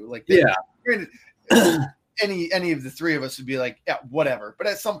to do. Like any of the three of us would be like, yeah, whatever. But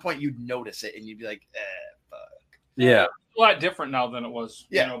at some point you'd notice it and you'd be like, fuck. Yeah. A lot different now than it was,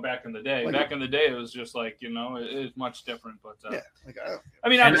 back in the day. Like, back in the day, it was just like, it's much different. But I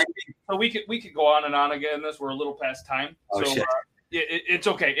mean, so we could go on and on again. This we're a little past time, it's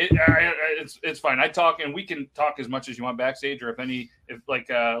okay. It's fine. I talk, and we can talk as much as you want backstage, or if like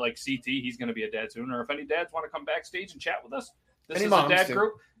CT, he's going to be a dad soon, or if any dads want to come backstage and chat with us. This is a dad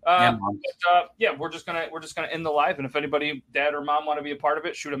group. We're just gonna end the live, and if anybody, dad or mom, want to be a part of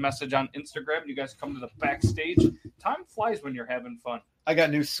it, shoot a message on Instagram. You guys come to the backstage. Time flies when you're having fun. I got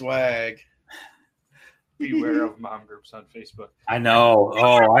new swag. Beware of mom groups on Facebook. I know.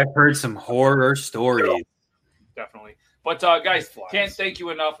 Oh, I've heard some horror stories. Definitely. But guys, can't thank you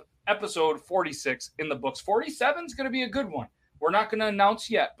enough. Episode 46 in the books. 47 is going to be a good one. We're not going to announce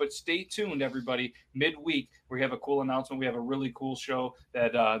yet, but stay tuned, everybody. Midweek, we have a cool announcement. We have a really cool show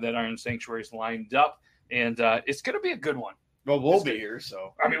that Iron Sanctuary's lined up, and it's going to be a good one. Well, we'll be here,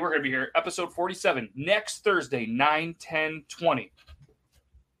 so. I mean, we're going to be here. Episode 47, next Thursday, 9, 10, 20.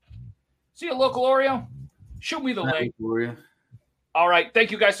 See you, local Oreo. Shoot me the link. All right.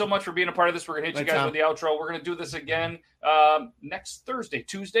 Thank you guys so much for being a part of this. We're going to hit you guys with the outro. We're going to do this again next Thursday,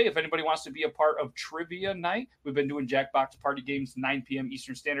 Tuesday. If anybody wants to be a part of Trivia Night, we've been doing Jackbox Party Games, 9 p.m.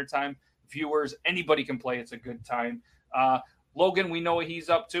 Eastern Standard Time. Viewers, anybody can play. It's a good time. Logan, we know what he's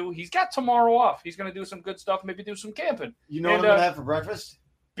up to. He's got tomorrow off. He's going to do some good stuff, maybe do some camping. You know what I'm going to have for breakfast?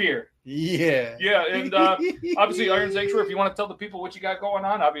 Beer. Yeah. Yeah, and obviously Iron Sanctuary, if you want to tell the people what you got going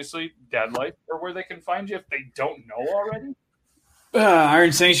on, obviously Dad Life, or where they can find you if they don't know already.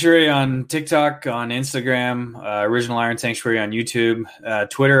 Iron Sanctuary on TikTok, on Instagram, Original Iron Sanctuary on YouTube,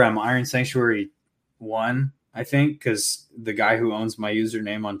 Twitter. I'm Iron Sanctuary 1, I think, because the guy who owns my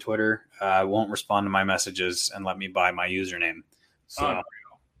username on Twitter won't respond to my messages and let me buy my username. So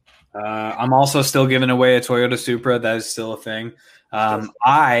I'm also still giving away a Toyota Supra. That is still a thing.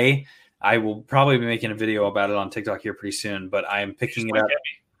 I will probably be making a video about it on TikTok here pretty soon, but I am picking it up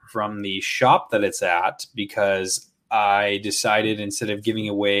from the shop that it's at because I decided instead of giving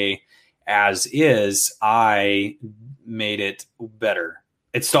away as is, I made it better.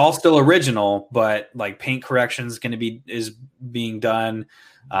 It's all still original, but like paint corrections is being done.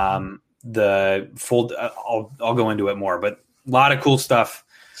 The full, I'll go into it more, but a lot of cool stuff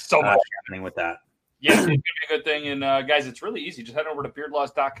happening with that. Yeah, it's going to be a good thing. And guys, it's really easy. Just head over to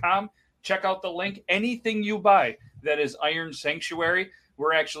beardlaws.com. Check out the link. Anything you buy that is Iron Sanctuary,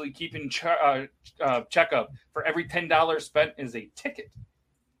 we're actually keeping checkup. For every $10 spent is a ticket.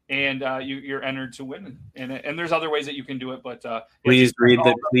 And you're entered to win. And there's other ways that you can do it. But please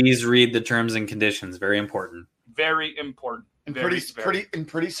read the terms and conditions. Very important. Very important. And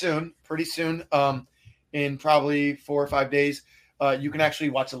pretty soon, in probably 4 or 5 days, you can actually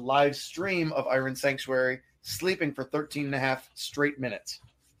watch a live stream of Iron Sanctuary sleeping for 13 and a half straight minutes.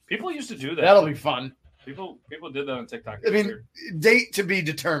 People used to do that. That'll be fun. People did that on TikTok. I mean, date to be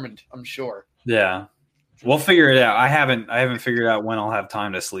determined, I'm sure. Yeah. We'll figure it out. I haven't figured out when I'll have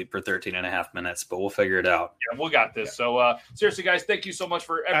time to sleep for 13 and a half minutes, but we'll figure it out. Yeah, we got this. Yeah. So seriously, guys, thank you so much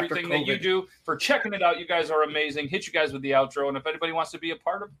for everything that you do, for checking it out. You guys are amazing. Hit you guys with the outro. And if anybody wants to be a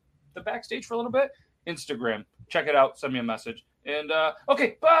part of the backstage for a little bit, Instagram, check it out. Send me a message. And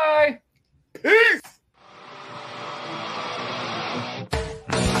okay, bye. Peace.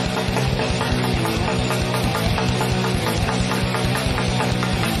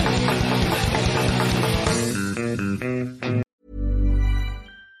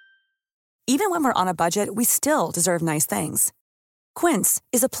 Even when we're on a budget, we still deserve nice things. Quince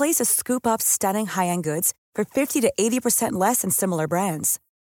is a place to scoop up stunning high-end goods for 50 to 80% less than similar brands.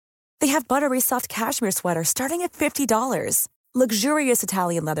 They have buttery soft cashmere sweaters starting at $50, luxurious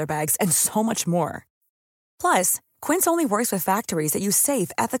Italian leather bags, and so much more. Plus, Quince only works with factories that use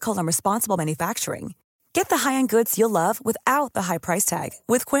safe, ethical, and responsible manufacturing. Get the high-end goods you'll love without the high price tag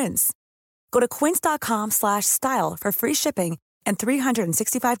with Quince. Go to quince.com/style for free shipping and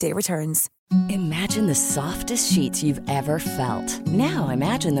 365-day returns. Imagine the softest sheets you've ever felt. Now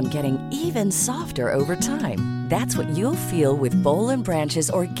imagine them getting even softer over time. That's what you'll feel with Boll & Branch's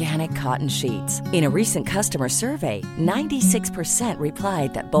organic cotton sheets. In a recent customer survey, 96%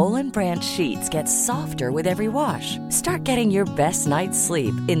 replied that Boll & Branch sheets get softer with every wash. Start getting your best night's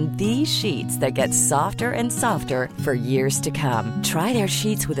sleep in these sheets that get softer and softer for years to come. Try their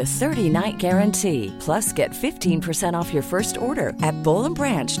sheets with a 30-night guarantee. Plus, get 15% off your first order at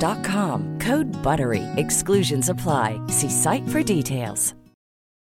bollandbranch.com. Code BUTTERY. Exclusions apply. See site for details.